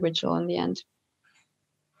is individual in the end.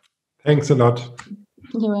 Thanks a lot.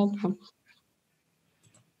 You're welcome.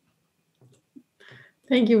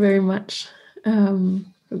 Thank you very much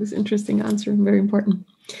for this interesting answer. Very important.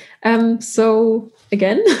 So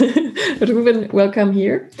again, Ruben, welcome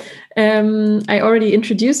here. I already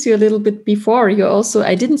introduced you a little bit before.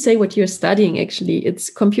 I didn't say what you're studying actually. It's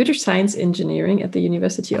computer science engineering at the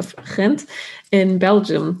University of Ghent in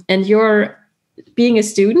Belgium. And you're being a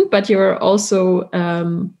student, but you're also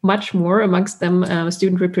much more, amongst them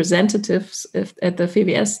student representatives at the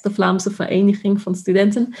VWS, the Vlaamse Vereniging van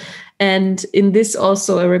Studenten, and in this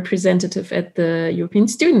also a representative at the European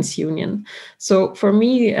Students' Union. So for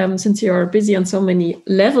me, since you're busy on so many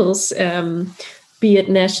levels, be it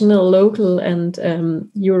national, local, and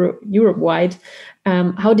Europe-wide,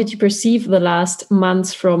 how did you perceive the last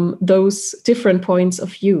months from those different points of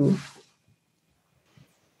view?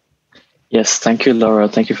 Yes, thank you, Laura.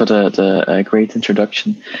 Thank you for the great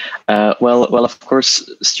introduction. Well, of course,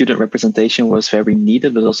 student representation was very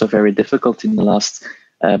needed, but also very difficult in the last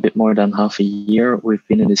bit more than half a year. We've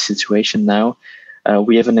been in this situation now.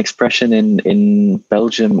 We have an expression in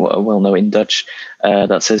Belgium, in Dutch,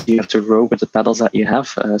 that says you have to row with the paddles that you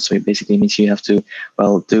have. So it basically means you have to,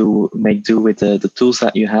 make do with the tools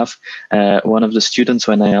that you have. One of the students,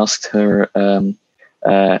 when I asked her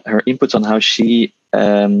her input on how she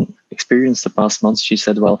experienced the past months, she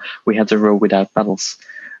said, well, we had to row without paddles.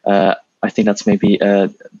 I think that's maybe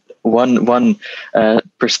one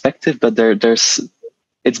perspective, but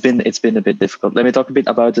it's been a bit difficult. Let me talk a bit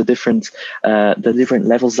about the different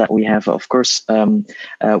levels that we have. Of course,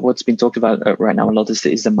 what's been talked about right now a lot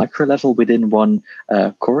is the micro level within one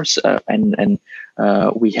course, and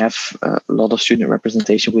we have a lot of student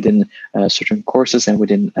representation within certain courses and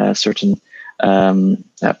within certain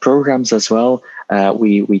programs as well.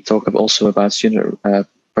 We talk also about student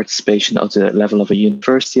participation at the level of a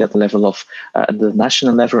university, at the level of the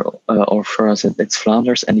national level, or for us it's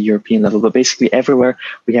Flanders, and the European level. But basically everywhere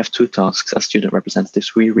we have two tasks as student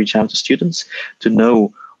representatives. We reach out to students to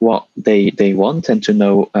know what they want and to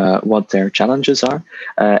know what their challenges are,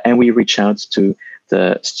 and we reach out to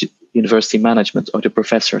the university management or the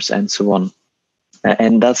professors and so on.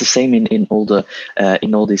 And that's the same in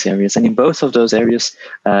all these areas. And in both of those areas,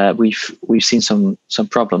 we've seen some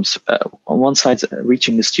problems. On one side,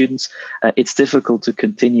 reaching the students, it's difficult to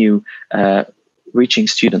continue reaching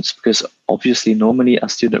students, because obviously normally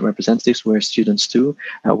as student representatives, we're students too.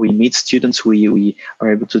 We meet students, we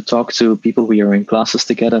are able to talk to people, we are in classes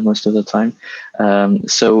together most of the time.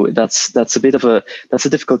 So that's a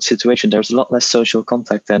difficult situation. There's a lot less social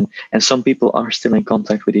contact, and some people are still in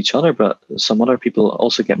contact with each other, but some other people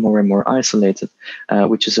also get more and more isolated,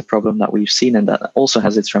 which is a problem that we've seen, and that also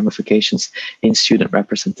has its ramifications in student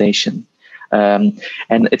representation.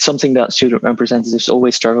 And it's something that student representatives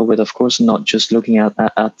always struggle with, of course, not just looking at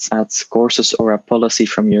courses or a policy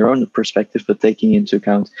from your own perspective, but taking into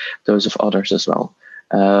account those of others as well.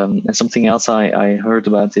 And something else I heard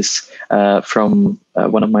about this from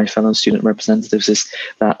one of my fellow student representatives is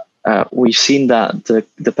that we've seen that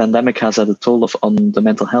the pandemic has had a toll on the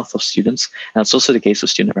mental health of students. And that's also the case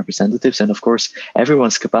with student representatives. And of course,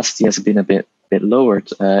 everyone's capacity has been a bit lowered.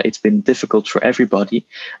 It's been difficult for everybody.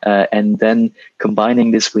 And then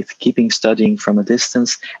combining this with keeping studying from a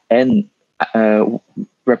distance and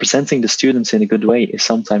representing the students in a good way is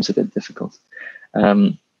sometimes a bit difficult.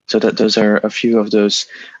 So that those are a few of those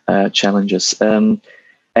challenges. And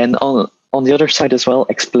on the other side as well,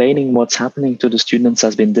 explaining what's happening to the students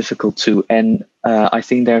has been difficult too. And I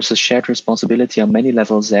think there's a shared responsibility on many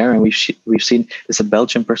levels there. And we've seen this a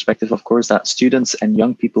Belgian perspective, of course, that students and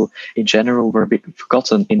young people in general were a bit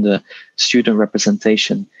forgotten in the student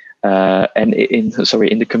representation and in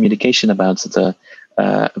the communication about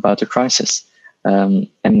the crisis.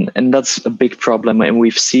 And that's a big problem. And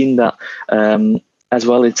we've seen that as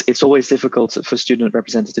well, it's always difficult for student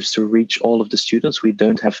representatives to reach all of the students. We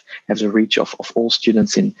don't have the reach of all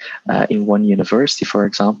students in one university, for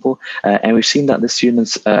example. And we've seen that the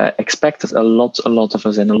students expected a lot of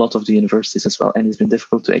us and a lot of the universities as well. And it's been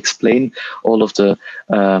difficult to explain all of the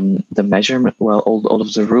measurement, all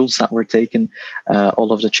of the rules that were taken,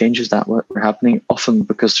 all of the changes that were happening, often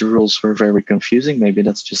because the rules were very confusing. Maybe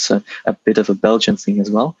that's just a bit of a Belgian thing as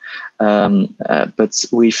well. But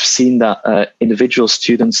we've seen that individual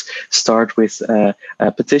students start with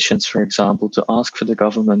petitions, for example, to ask for the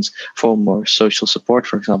government for more social support,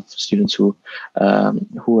 for example, for students who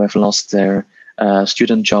have lost their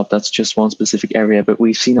student job. That's just one specific area, but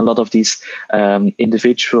we've seen a lot of these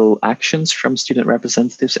individual actions from student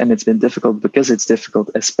representatives, and it's been difficult because it's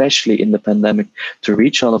difficult, especially in the pandemic, to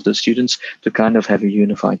reach all of the students, to kind of have a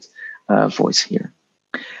unified voice here.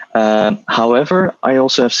 However, I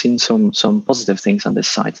also have seen some positive things on this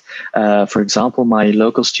side. For example, my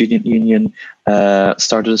local student union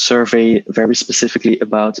started a survey very specifically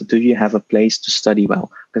about, do you have a place to study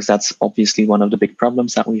well? Because that's obviously one of the big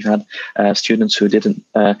problems that we've had, students who didn't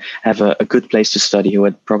have a good place to study, who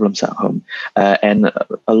had problems at home. And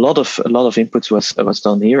a lot of input was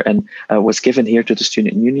done here and was given here to the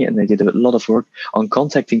student union, and they did a lot of work on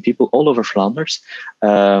contacting people all over Flanders,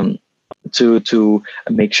 to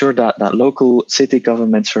make sure that local city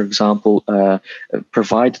governments, for example,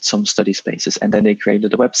 provided some study spaces. And then they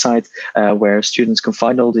created a website where students can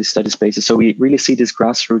find all these study spaces. So we really see this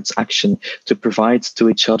grassroots action to provide to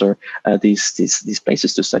each other these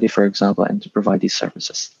places to study, for example, and to provide these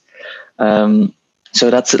services. So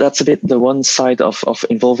that's a bit the one side of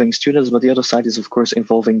involving students, but the other side is, of course,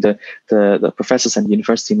 involving the professors and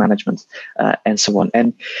university management and so on.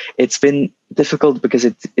 And it's been difficult because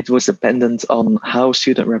it was dependent on how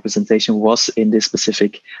student representation was in this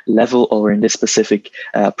specific level or in this specific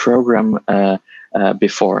program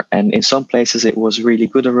before. And in some places it was really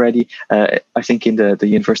good already. I think in the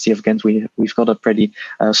University of Ghent we've got a pretty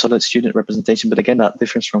solid student representation, but again that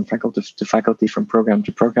differs from faculty to faculty, from program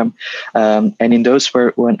to program. And in those where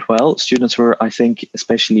it went well, students were, I think,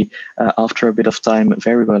 especially after a bit of time,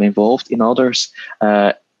 very well involved. In others,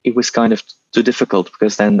 it was kind of too difficult,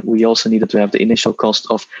 because then we also needed to have the initial cost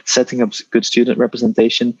of setting up good student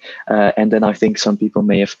representation. And then I think some people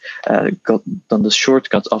may have done the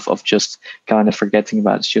shortcut of just kind of forgetting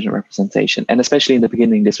about student representation. And especially in the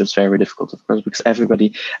beginning, this was very difficult, of course, because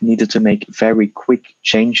everybody needed to make very quick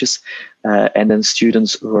changes. And then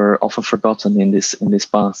students were often forgotten in this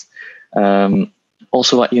path.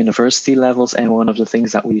 Also at university levels, and one of the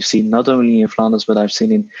things that we've seen not only in Flanders, but I've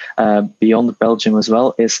seen in beyond Belgium as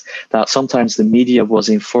well, is that sometimes the media was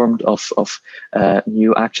informed of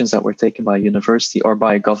new actions that were taken by a university or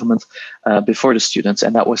by a government before the students,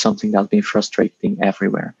 and that was something that's been frustrating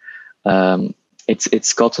everywhere.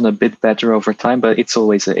 It's gotten a bit better over time, but it's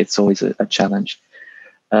always a challenge.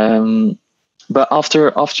 But after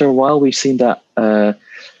a while, we've seen that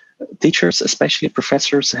teachers, especially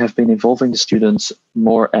professors, have been involving the students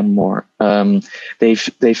more and more.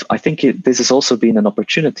 I think this has also been an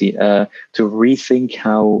opportunity to rethink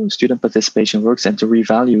how student participation works and to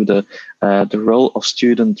revalue the role of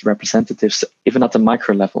student representatives, even at the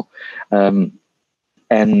micro level.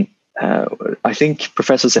 I think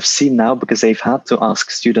professors have seen now, because they've had to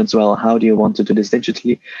ask students, well, how do you want to do this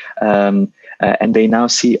digitally? And they now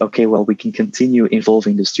see, okay, well, we can continue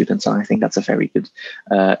involving the students. And I think that's a very good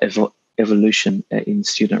evolution in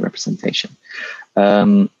student representation.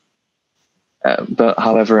 But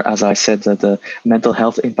however, as I said, the mental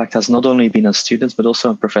health impact has not only been on students, but also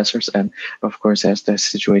on professors. And of course, there's the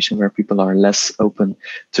situation where people are less open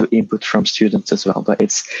to input from students as well. But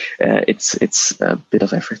it's a bit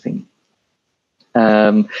of everything.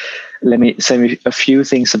 Let me say a few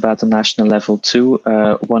things about the national level too.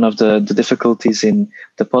 One of the difficulties in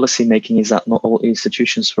the policy making is that not all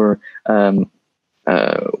institutions were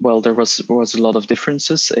well, there was a lot of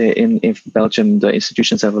differences in Belgium. The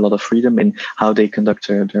institutions have a lot of freedom in how they conduct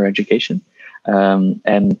their education.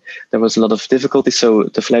 And there was a lot of difficulty, so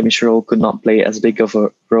the Flemish role could not play as big of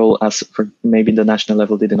a role as maybe the national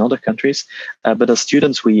level did in other countries. But as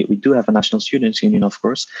students, we do have a national students union, of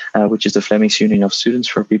course, which is the Flemish Union of Students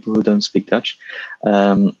for people who don't speak Dutch.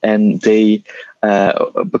 And they,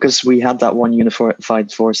 because we had that one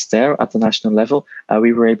unified voice there at the national level,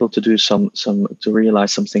 we were able to do to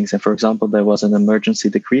realize some things. And for example, there was an emergency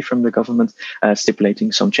decree from the government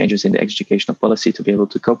stipulating some changes in the educational policy to be able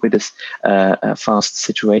to cope with this fast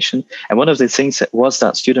situation. And one of the things was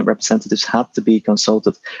that student representatives had to be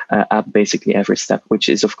consulted at basically every step, which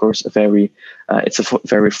is of course it's a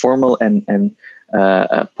very formal and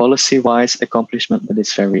policy-wise accomplishment, but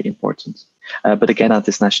it's very important. But again, at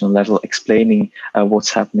this national level, explaining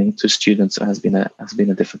what's happening to students has been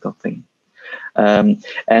a difficult thing.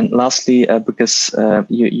 And lastly, because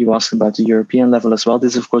you asked about the European level as well,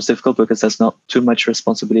 this is of course difficult because there's not too much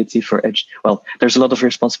responsibility for well, there's a lot of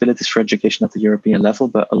responsibilities for education at the European level,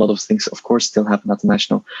 but a lot of things of course still happen at the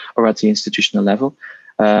national or at the institutional level.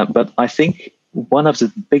 But I think one of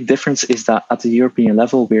the big differences is that at the European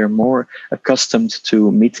level, we are more accustomed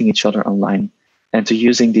to meeting each other online and to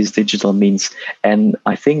using these digital means. And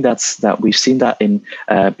I think that we've seen that in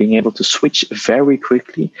being able to switch very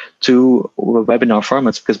quickly to webinar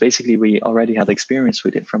formats, because basically we already had experience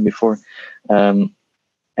with it from before.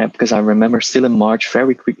 Because I remember still in March,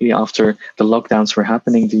 very quickly after the lockdowns were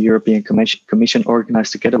happening, the European Commission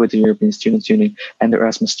organized together with the European Students' Union and the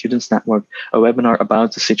Erasmus Students Network a webinar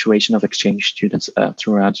about the situation of exchange students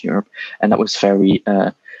throughout Europe. And that was very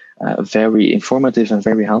informative and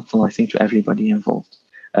very helpful, I think, to everybody involved.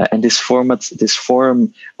 And this forum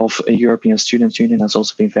of a European Students' Union has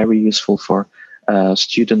also been very useful for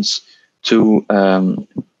students to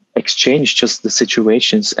exchange just the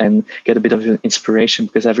situations and get a bit of inspiration,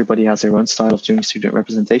 because everybody has their own style of doing student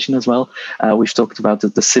representation as well. We've talked about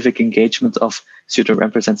the civic engagement of student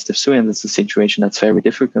representatives too, and it's a situation that's very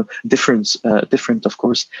different, of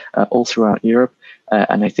course, all throughout Europe.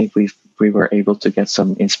 And I think we were able to get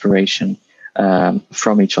some inspiration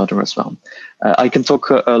from each other as well. I can talk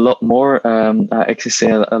a lot more, actually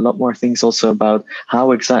say a lot more things also about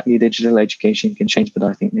how exactly digital education can change, but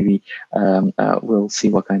I think maybe we'll see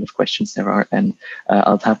what kind of questions there are, and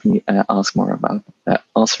I'll happily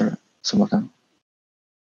answer some of them.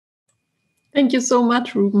 Thank you so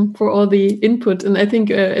much, Ruben, for all the input. And I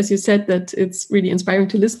think, as you said, that it's really inspiring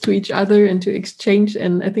to listen to each other and to exchange.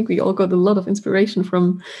 And I think we all got a lot of inspiration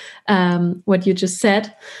from what you just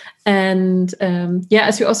said. And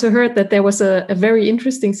as you also heard, that there was a very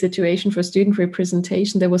interesting situation for student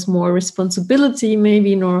representation. There was more responsibility,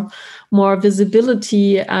 maybe, more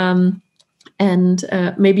visibility, and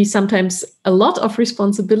maybe sometimes a lot of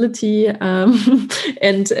responsibility,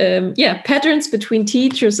 and patterns between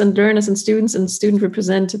teachers and learners and student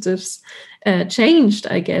representatives changed,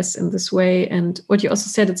 I guess, in this way. And what you also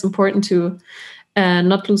said, it's important to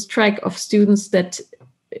not lose track of students that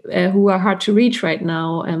who are hard to reach right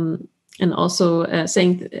now, and also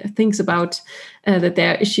saying things about that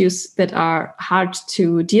there are issues that are hard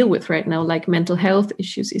to deal with right now, like mental health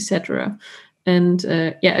issues, etc. And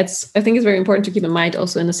I think it's very important to keep in mind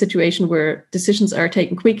also in a situation where decisions are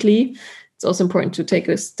taken quickly. It's also important to take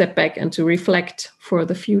a step back and to reflect for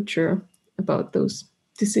the future about those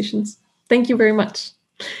decisions. Thank you very much.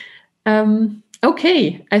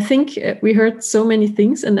 Okay, I think we heard so many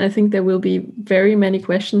things, and I think there will be very many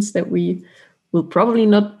questions that we will probably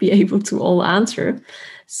not be able to all answer.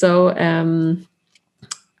 So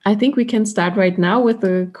I think we can start right now with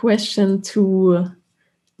a question to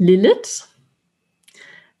Lilith.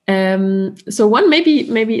 So one,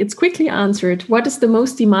 maybe it's quickly answered. What is the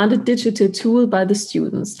most demanded digital tool by the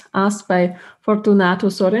students? Asked by Fortunato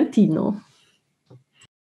Sorrentino.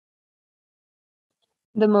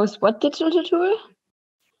 The most what digital tool?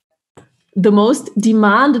 The most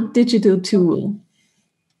demanded digital tool.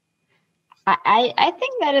 I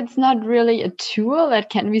think that it's not really a tool that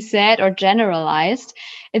can be said or generalized.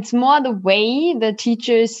 It's more the way the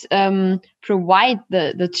teachers provide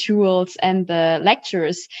the tools and the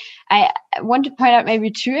lectures. I want to point out maybe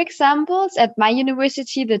two examples. At my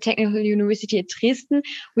university, the Technical University at Dresden,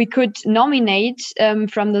 we could nominate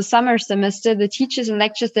from the summer semester the teachers and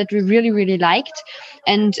lectures that we really, really liked,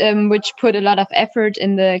 and which put a lot of effort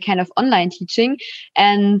in the kind of online teaching.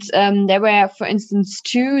 And there were, for instance,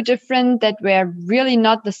 two different that were really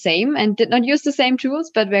not the same and did not use the same tools,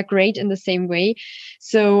 but were great in the same way.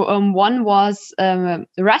 So one was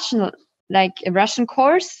Russian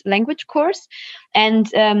course, language course, and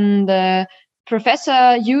the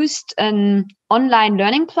professor used an online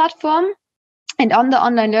learning platform. And on the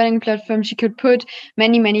online learning platform, she could put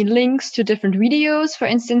many, many links to different videos, for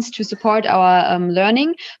instance, to support our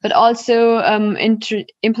learning, but also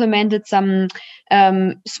implemented some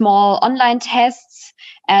small online tests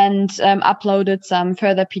and uploaded some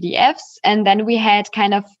further PDFs. And then we had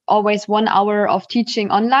kind of always 1 hour of teaching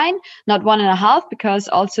online, not 1.5, because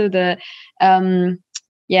also the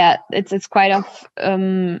it's quite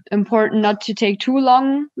important not to take too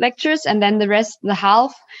long lectures, and then the rest, the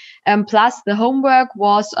half, plus the homework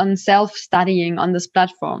was on self-studying on this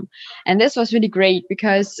platform. And this was really great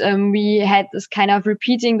because we had this kind of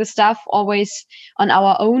repeating the stuff always on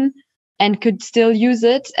our own and could still use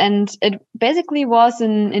it. And it basically was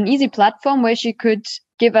an easy platform where she could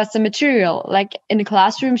give us the material. Like in the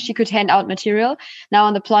classroom, she could hand out material. Now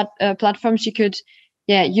on the platform, she could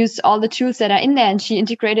use all the tools that are in there. And she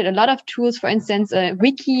integrated a lot of tools, for instance, a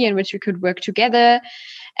wiki in which we could work together,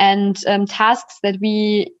 and tasks that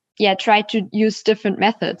we try to use different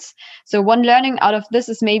methods. So one learning out of this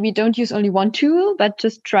is maybe don't use only one tool, but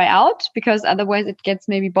just try out, because otherwise it gets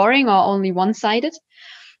maybe boring or only one-sided.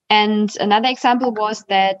 And another example was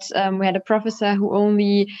that we had a professor who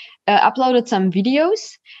only uploaded some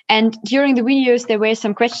videos. And during the videos, there were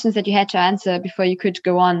some questions that you had to answer before you could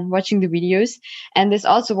go on watching the videos. And this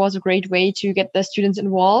also was a great way to get the students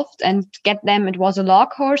involved and get them, it was a law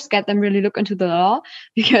course, get them really look into the law,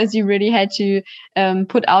 because you really had to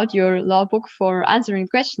put out your law book for answering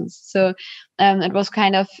questions. So it was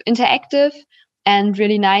kind of interactive and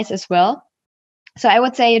really nice as well. So I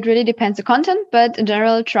would say it really depends on content, but in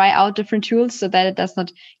general, try out different tools so that it does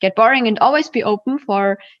not get boring, and always be open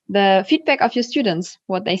for the feedback of your students,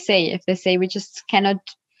 what they say. If they say we just cannot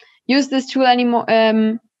use this tool anymore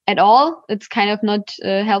at all, it's kind of not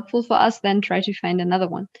helpful for us, then try to find another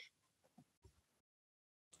one.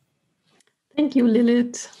 Thank you,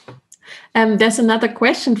 Lilith. There's another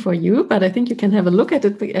question for you, but I think you can have a look at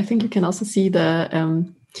it. I think you can also see the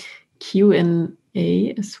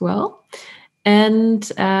Q&A as well.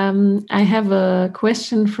 And I have a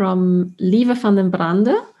question from Lieve van den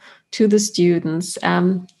Brande to the students.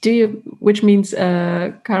 Which means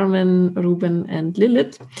Carmen, Ruben, and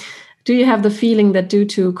Lilith. Do you have the feeling that due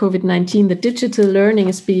to COVID-19, the digital learning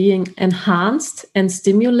is being enhanced and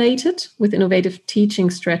stimulated with innovative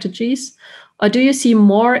teaching strategies? Or do you see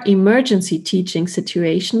more emergency teaching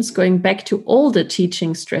situations going back to older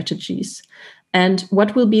teaching strategies? And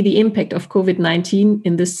what will be the impact of COVID-19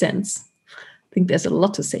 in this sense? I think there's a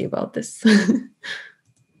lot to say about this.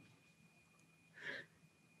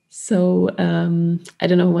 So I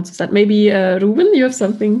don't know what to start. Maybe Ruben, you have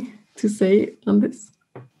something to say on this?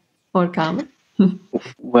 Or Carmen?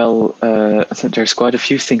 Well, I think there's quite a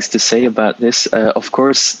few things to say about this. Of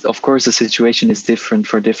course, the situation is different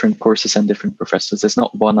for different courses and different professors. There's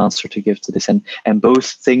not one answer to give to this, and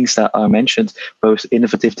both things that are mentioned, both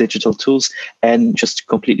innovative digital tools and just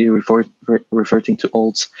completely reverting to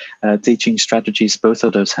old teaching strategies, both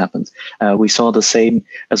of those happened. We saw the same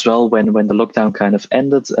as well when the lockdown kind of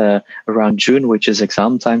ended around June, which is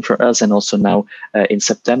exam time for us, and also now in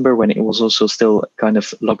September, when it was also still kind of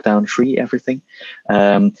lockdown free, everything.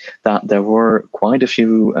 That there were quite a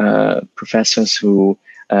few professors who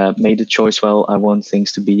made the choice, well, I want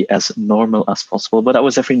things to be as normal as possible. But that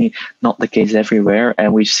was definitely not the case everywhere.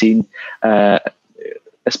 And we've seen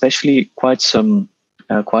especially quite some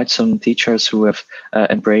teachers who have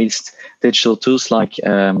embraced digital tools like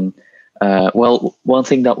well, one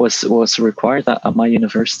thing that was required at my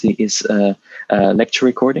university is lecture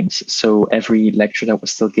recordings. So every lecture that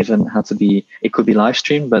was still given it could be live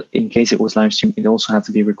streamed, but in case it was live streamed, it also had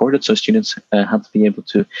to be recorded. So students had to be able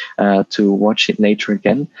to watch it later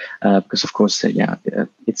again, because of course,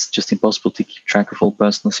 it's just impossible to keep track of all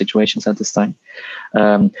personal situations at this time.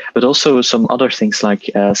 But also some other things like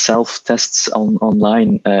self-tests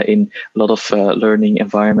online. In a lot of learning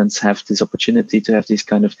environments have this opportunity to have these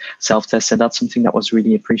kind of self-tests, and that's something that was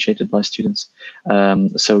really appreciated by students.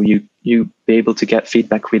 So you be able to get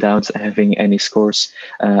feedback without having any scores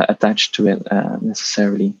attached to it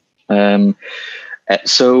necessarily.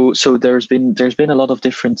 So there's been a lot of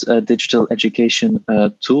different digital education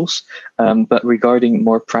tools, but regarding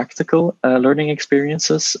more practical learning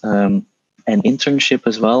experiences and internship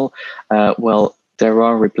as well, well, there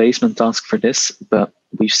are replacement tasks for this, but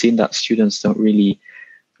we've seen that students don't really,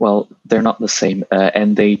 well, they're not the same,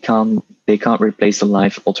 and they can't replace the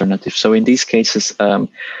live alternative. So in these cases,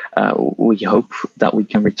 we hope that we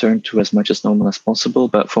can return to as much as normal as possible.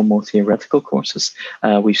 But for more theoretical courses,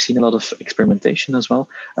 we've seen a lot of experimentation as well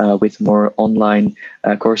with more online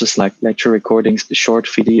courses like lecture recordings, short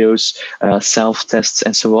videos, self-tests,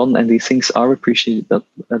 and so on. And these things are appreciated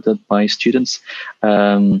by students.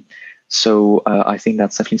 So I think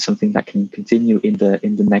that's definitely something that can continue in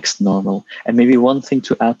the next normal. And maybe one thing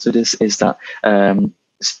to add to this is that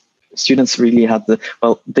students really had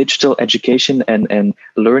digital education and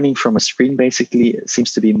learning from a screen basically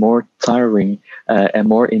seems to be more tiring and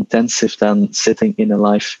more intensive than sitting in a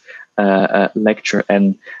live lecture.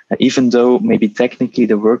 And even though maybe technically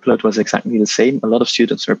the workload was exactly the same, a lot of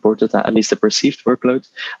students reported that at least the perceived workload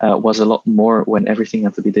was a lot more when everything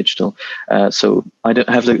had to be digital. So I don't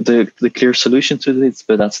have the clear solution to this,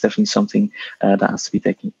 but that's definitely something that has to be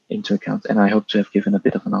taken into account. And I hope to have given a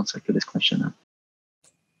bit of an answer to this question now.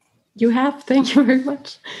 You have. Thank you very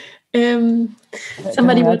much.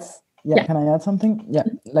 Somebody was. Yeah, can I add something? Yeah,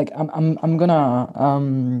 like I'm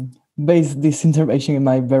gonna base this intervention in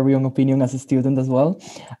my very own opinion as a student as well.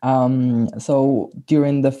 So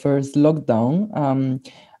during the first lockdown,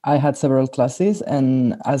 I had several classes,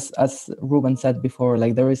 and as Ruben said before,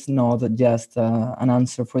 like there is not just an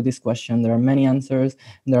answer for this question. There are many answers,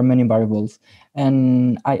 and there are many variables,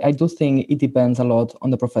 and I do think it depends a lot on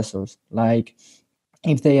the professors. Like,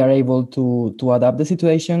 if they are able to adapt the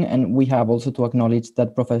situation, and we have also to acknowledge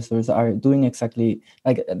that professors are doing exactly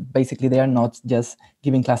like basically they are not just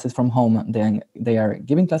giving classes from home. They are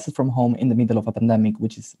giving classes from home in the middle of a pandemic,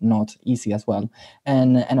 which is not easy as well.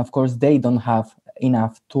 And of course they don't have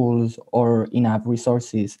enough tools or enough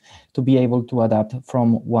resources to be able to adapt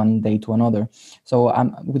from one day to another. So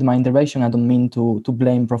with my intervention, I don't mean to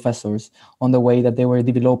blame professors on the way that they were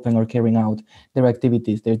developing or carrying out their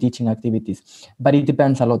activities, their teaching activities, but it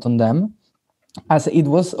depends a lot on them. As it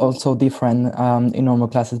was also different in normal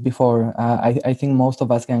classes before, I think most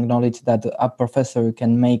of us can acknowledge that a professor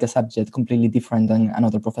can make a subject completely different than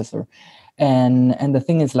another professor. And the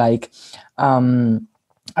thing is like,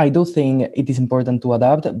 I do think it is important to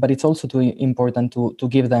adapt, but it's also important to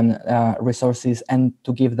give them resources and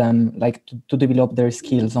to give them like to develop their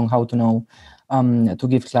skills on how to know to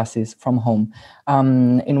give classes from home.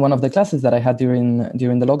 In one of the classes that I had during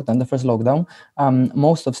the lockdown, the first lockdown,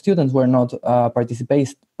 most of students were not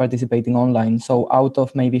participating online. So out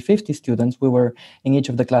of maybe 50 students, we were in each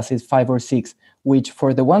of the classes 5 or 6, which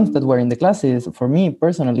for the ones that were in the classes, for me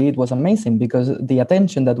personally, it was amazing because the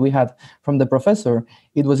attention that we had from the professor,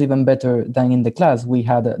 it was even better than in the class. We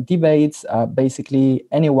had debates, basically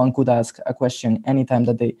anyone could ask a question anytime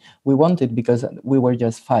that we wanted because we were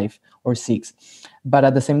just 5 or 6. But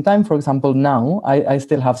at the same time, for example, now I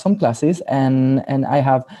still have some classes and I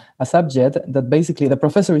have a subject that basically the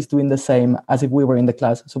professor is doing the same as if we were in the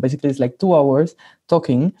class. So basically it's like 2 hours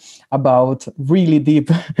talking about really deep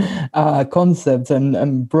concepts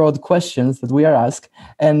and broad questions that we are asked.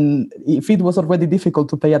 And if it was already difficult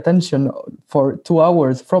to pay attention for 2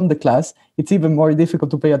 hours from the class, it's even more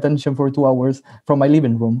difficult to pay attention for 2 hours from my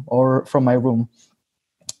living room or from my room.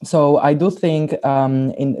 So I do think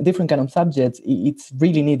in different kind of subjects, it's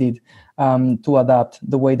really needed to adapt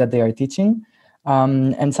the way that they are teaching.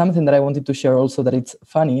 And something that I wanted to share also that it's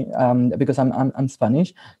funny because I'm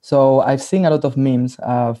Spanish. So I've seen a lot of memes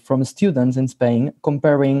from students in Spain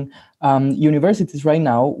comparing universities right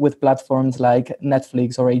now with platforms like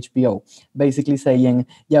Netflix or HBO, basically saying,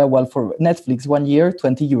 yeah, well, for Netflix, 1 year,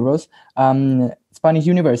 20 euros, Spanish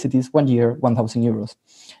universities, 1 year, 1,000 euros.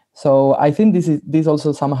 So I think this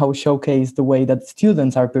also somehow showcased the way that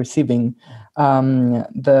students are perceiving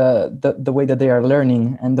the way that they are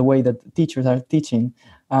learning and the way that teachers are teaching,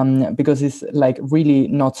 because it's like really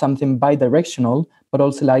not something bi-directional, but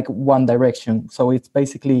also like one direction. So it's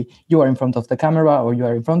basically you are in front of the camera or you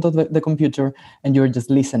are in front of the computer and you're just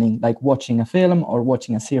listening, like watching a film or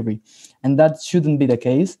watching a series. And that shouldn't be the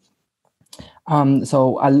case.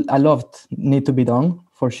 So a lot need to be done,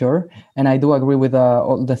 for sure. And I do agree with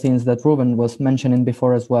all the things that Ruben was mentioning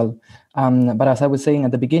before as well. But as I was saying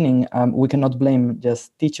at the beginning, we cannot blame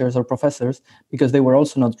just teachers or professors because they were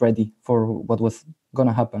also not ready for what was going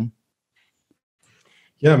to happen.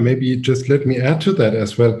 Yeah, maybe just let me add to that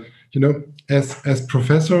as well. You know, as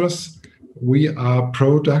professors, we are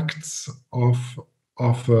products of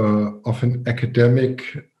an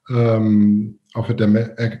academic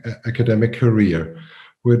academic career,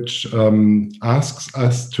 which asks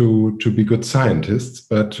us to be good scientists,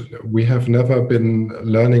 but we have never been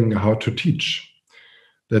learning how to teach.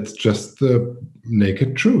 That's just the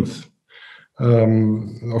naked truth.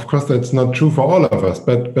 Of course, that's not true for all of us,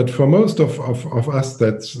 but for most of us,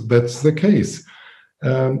 that's the case.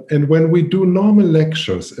 And when we do normal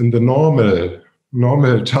lectures in the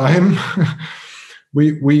normal time,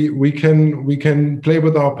 we can play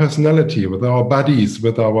with our personality, with our bodies,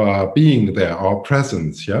 with our being there, our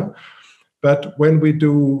presence, yeah. But when we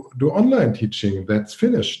do online teaching, that's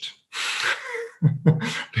finished,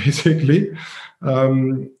 basically,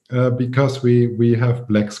 because we have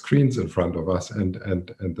black screens in front of us, and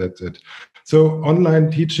that's it. So online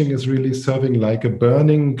teaching is really serving like a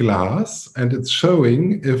burning glass, and it's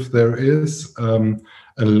showing if there is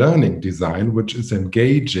a learning design which is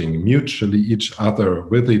engaging mutually each other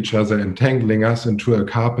with each other, entangling us into a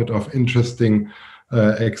carpet of interesting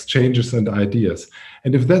exchanges and ideas.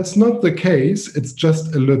 And if that's not the case, it's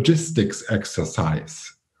just a logistics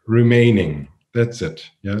exercise remaining. That's it.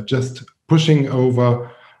 Yeah, just pushing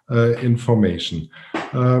over information.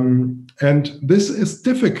 And this is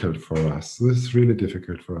difficult for us. This is really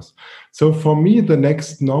difficult for us. So for me, the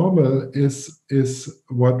next normal is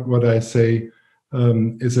what I say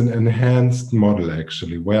is an enhanced model,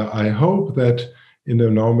 actually, where I hope that in a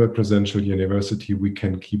normal presential university, we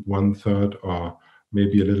can keep 1/3 or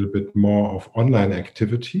maybe a little bit more of online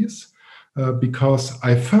activities, because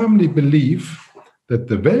I firmly believe that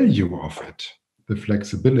the value of it, the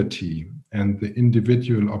flexibility and the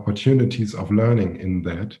individual opportunities of learning in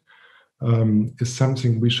that, is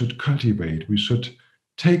something we should cultivate, we should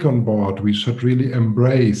take on board, we should really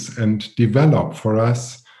embrace and develop for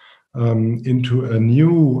us into a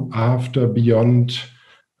new after beyond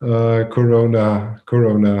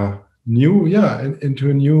corona new, into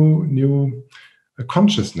a new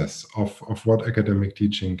consciousness of what academic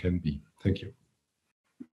teaching can be. Thank you.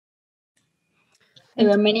 There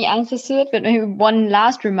were many answers to it, but maybe one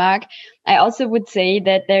last remark. I also would say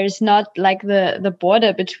that there's not like the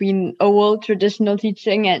border between old traditional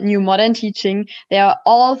teaching and new modern teaching. They are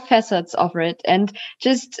all facets of it, and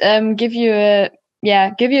just give you a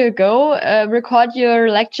go. Record your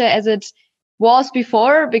lecture as it was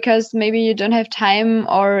before, because maybe you don't have time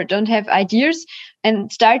or don't have ideas,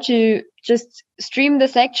 and start to just stream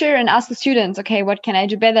this lecture and ask the students, okay, what can I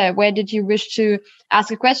do better? Where did you wish to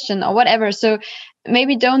ask a question or whatever? So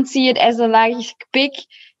maybe don't see it as a like big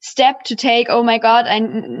step to take. Oh my God, I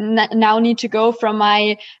now need to go from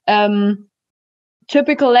my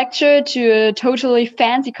typical lecture to a totally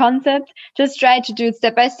fancy concept. Just try to do it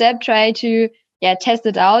step by step. Try to test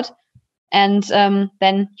it out, and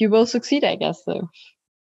then you will succeed, I guess. So.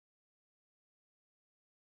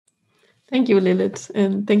 Thank you, Lilith,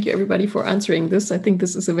 and thank you everybody for answering this. I think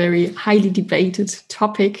this is a very highly debated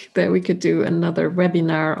topic that we could do another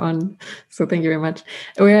webinar on. So thank you very much.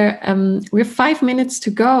 We have 5 minutes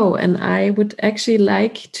to go, and I would actually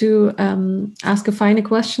like to ask a final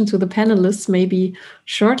question to the panelists, maybe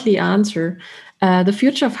shortly answer. The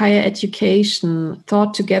future of higher education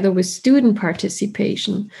thought together with student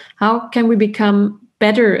participation. How can we become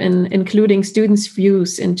better in including students'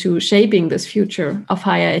 views into shaping this future of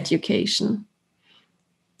higher education?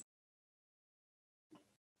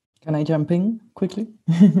 Can I jump in quickly?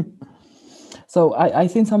 So I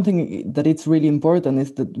think something that it's really important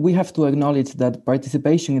is that we have to acknowledge that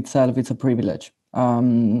participation itself is a privilege.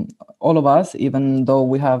 All of us, even though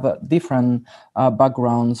we have different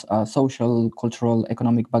backgrounds, social, cultural,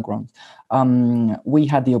 economic backgrounds, we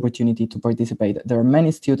had the opportunity to participate. There are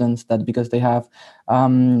many students that because they have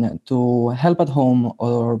to help at home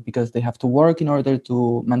or because they have to work in order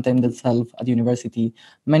to maintain themselves at university,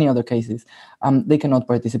 many other cases, they cannot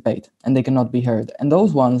participate and they cannot be heard. And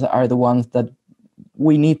those ones are the ones that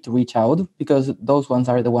we need to reach out, because those ones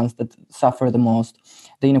are the ones that suffer the most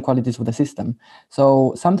the inequalities of the system.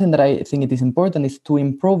 So something that I think it is important is to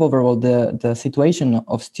improve overall the situation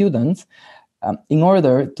of students in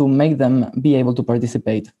order to make them be able to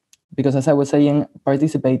participate. because as I was saying,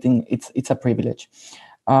 participating, it's a privilege.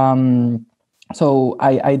 So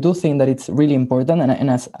I do think that it's really important, and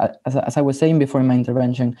as I was saying before in my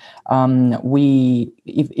intervention,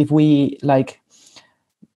 if we like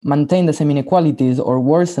maintain the same inequalities or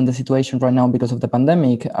worsen the situation right now because of the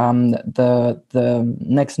pandemic, the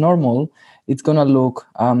next normal, it's going to look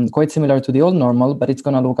quite similar to the old normal, but it's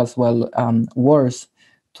going to look as well worse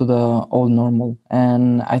to the old normal.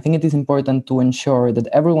 And I think it is important to ensure that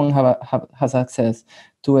everyone has access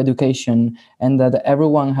to education, and that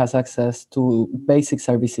everyone has access to basic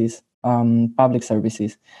services, public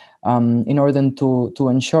services, in order to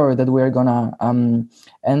ensure that we're gonna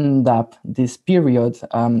end up this period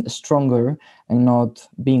stronger and not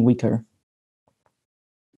being weaker.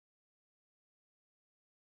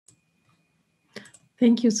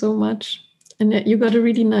 Thank you so much. And you got a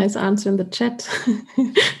really nice answer in the chat. I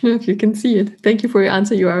don't know if you can see it. Thank you for your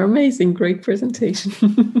answer. You are amazing. Great presentation.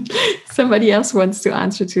 Somebody else wants to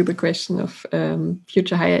answer to the question of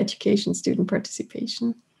future higher education student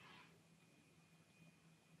participation.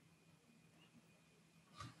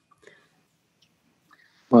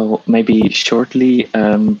 Well, maybe shortly.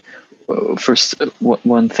 First,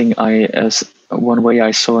 one way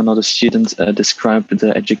I saw another student describe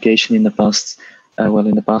the education in the past.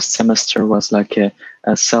 In the past semester was like a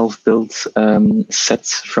self-built set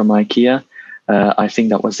from IKEA. I think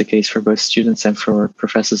that was the case for both students and for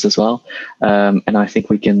professors as well. And I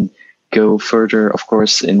think we can go further. Of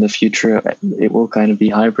course, in the future, it will kind of be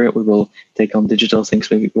hybrid. We will take on digital things,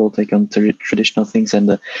 we will take on traditional things, and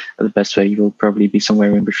the best way will probably be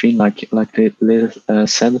somewhere in between, like Lil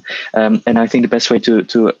said. And I think the best way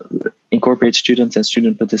to incorporate students and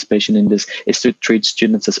student participation in this is to treat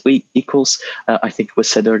students as equals. I think it was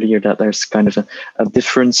said earlier that there's kind of a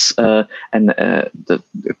difference and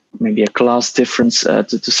maybe a class difference,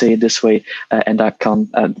 to say it this way, and that can,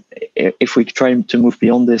 if we try to move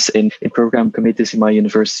beyond this in program committees in my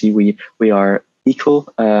university, we are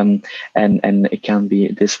equal, and it can be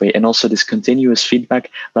this way. And also this continuous feedback,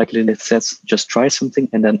 like Lilith says, just try something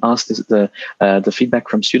and then ask the feedback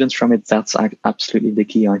from students from it. That's absolutely the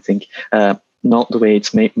key, I think. Not the way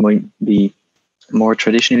it's might be more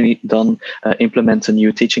traditionally done. Implement a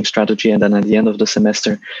new teaching strategy, and then at the end of the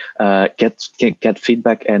semester get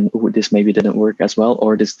feedback, and this maybe didn't work as well,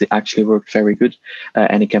 or this actually worked very good,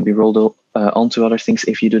 and it can be rolled onto other things.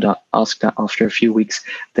 If you do that, ask that after a few weeks,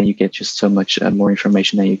 then you get just so much more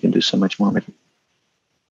information, and you can do so much more with it.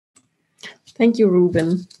 Thank you,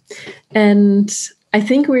 Ruben. And I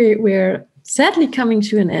think we're sadly coming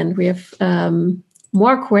to an end. We have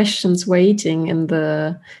more questions waiting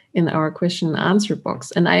in our question and answer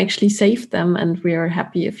box, and I actually saved them, and we are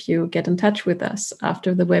happy if you get in touch with us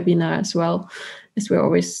after the webinar as well, as we're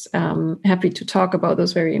always happy to talk about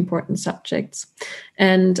those very important subjects.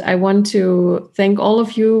 And I want to thank all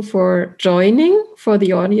of you for joining, for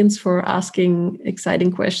the audience for asking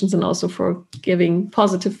exciting questions, and also for giving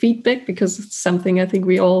positive feedback, because it's something I think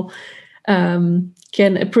we all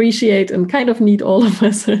can appreciate and kind of need, all of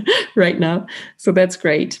us right now. So that's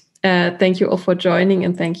great. Thank you all for joining,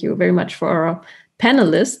 and thank you very much for our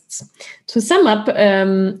panelists. To sum up,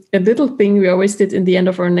 a little thing we always did in the end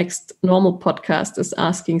of our NextNormal podcast is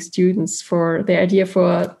asking students for their idea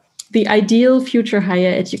for the ideal future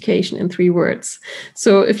higher education in 3 words.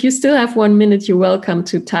 So if you still have 1 minute, you're welcome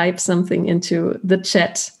to type something into the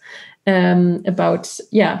chat about,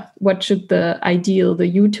 what should the ideal, the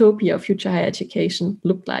utopia of future higher education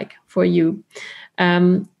look like for you.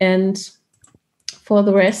 And for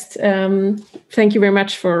the rest, thank you very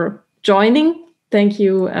much for joining. Thank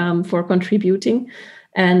you for contributing.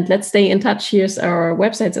 And let's stay in touch. Here's our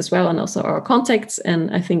websites as well, and also our contacts.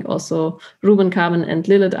 And I think also Ruben, Carmen, and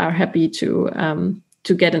Lilith are happy to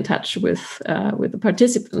get in touch with the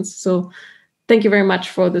participants. So thank you very much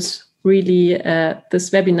for this this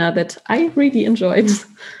webinar that I really enjoyed.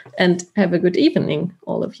 And have a good evening,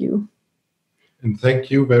 all of you. And thank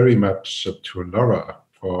you very much to Laura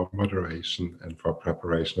for moderation and for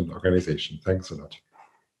preparation and organization. Thanks a lot.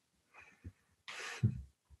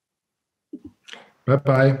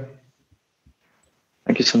 Bye-bye.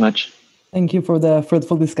 Thank you so much. Thank you for the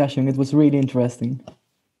fruitful discussion. It was really interesting.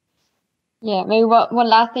 Yeah, maybe one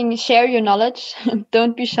last thing, share your knowledge.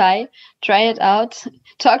 Don't be shy. Try it out.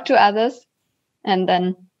 Talk to others. And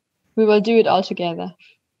then we will do it all together.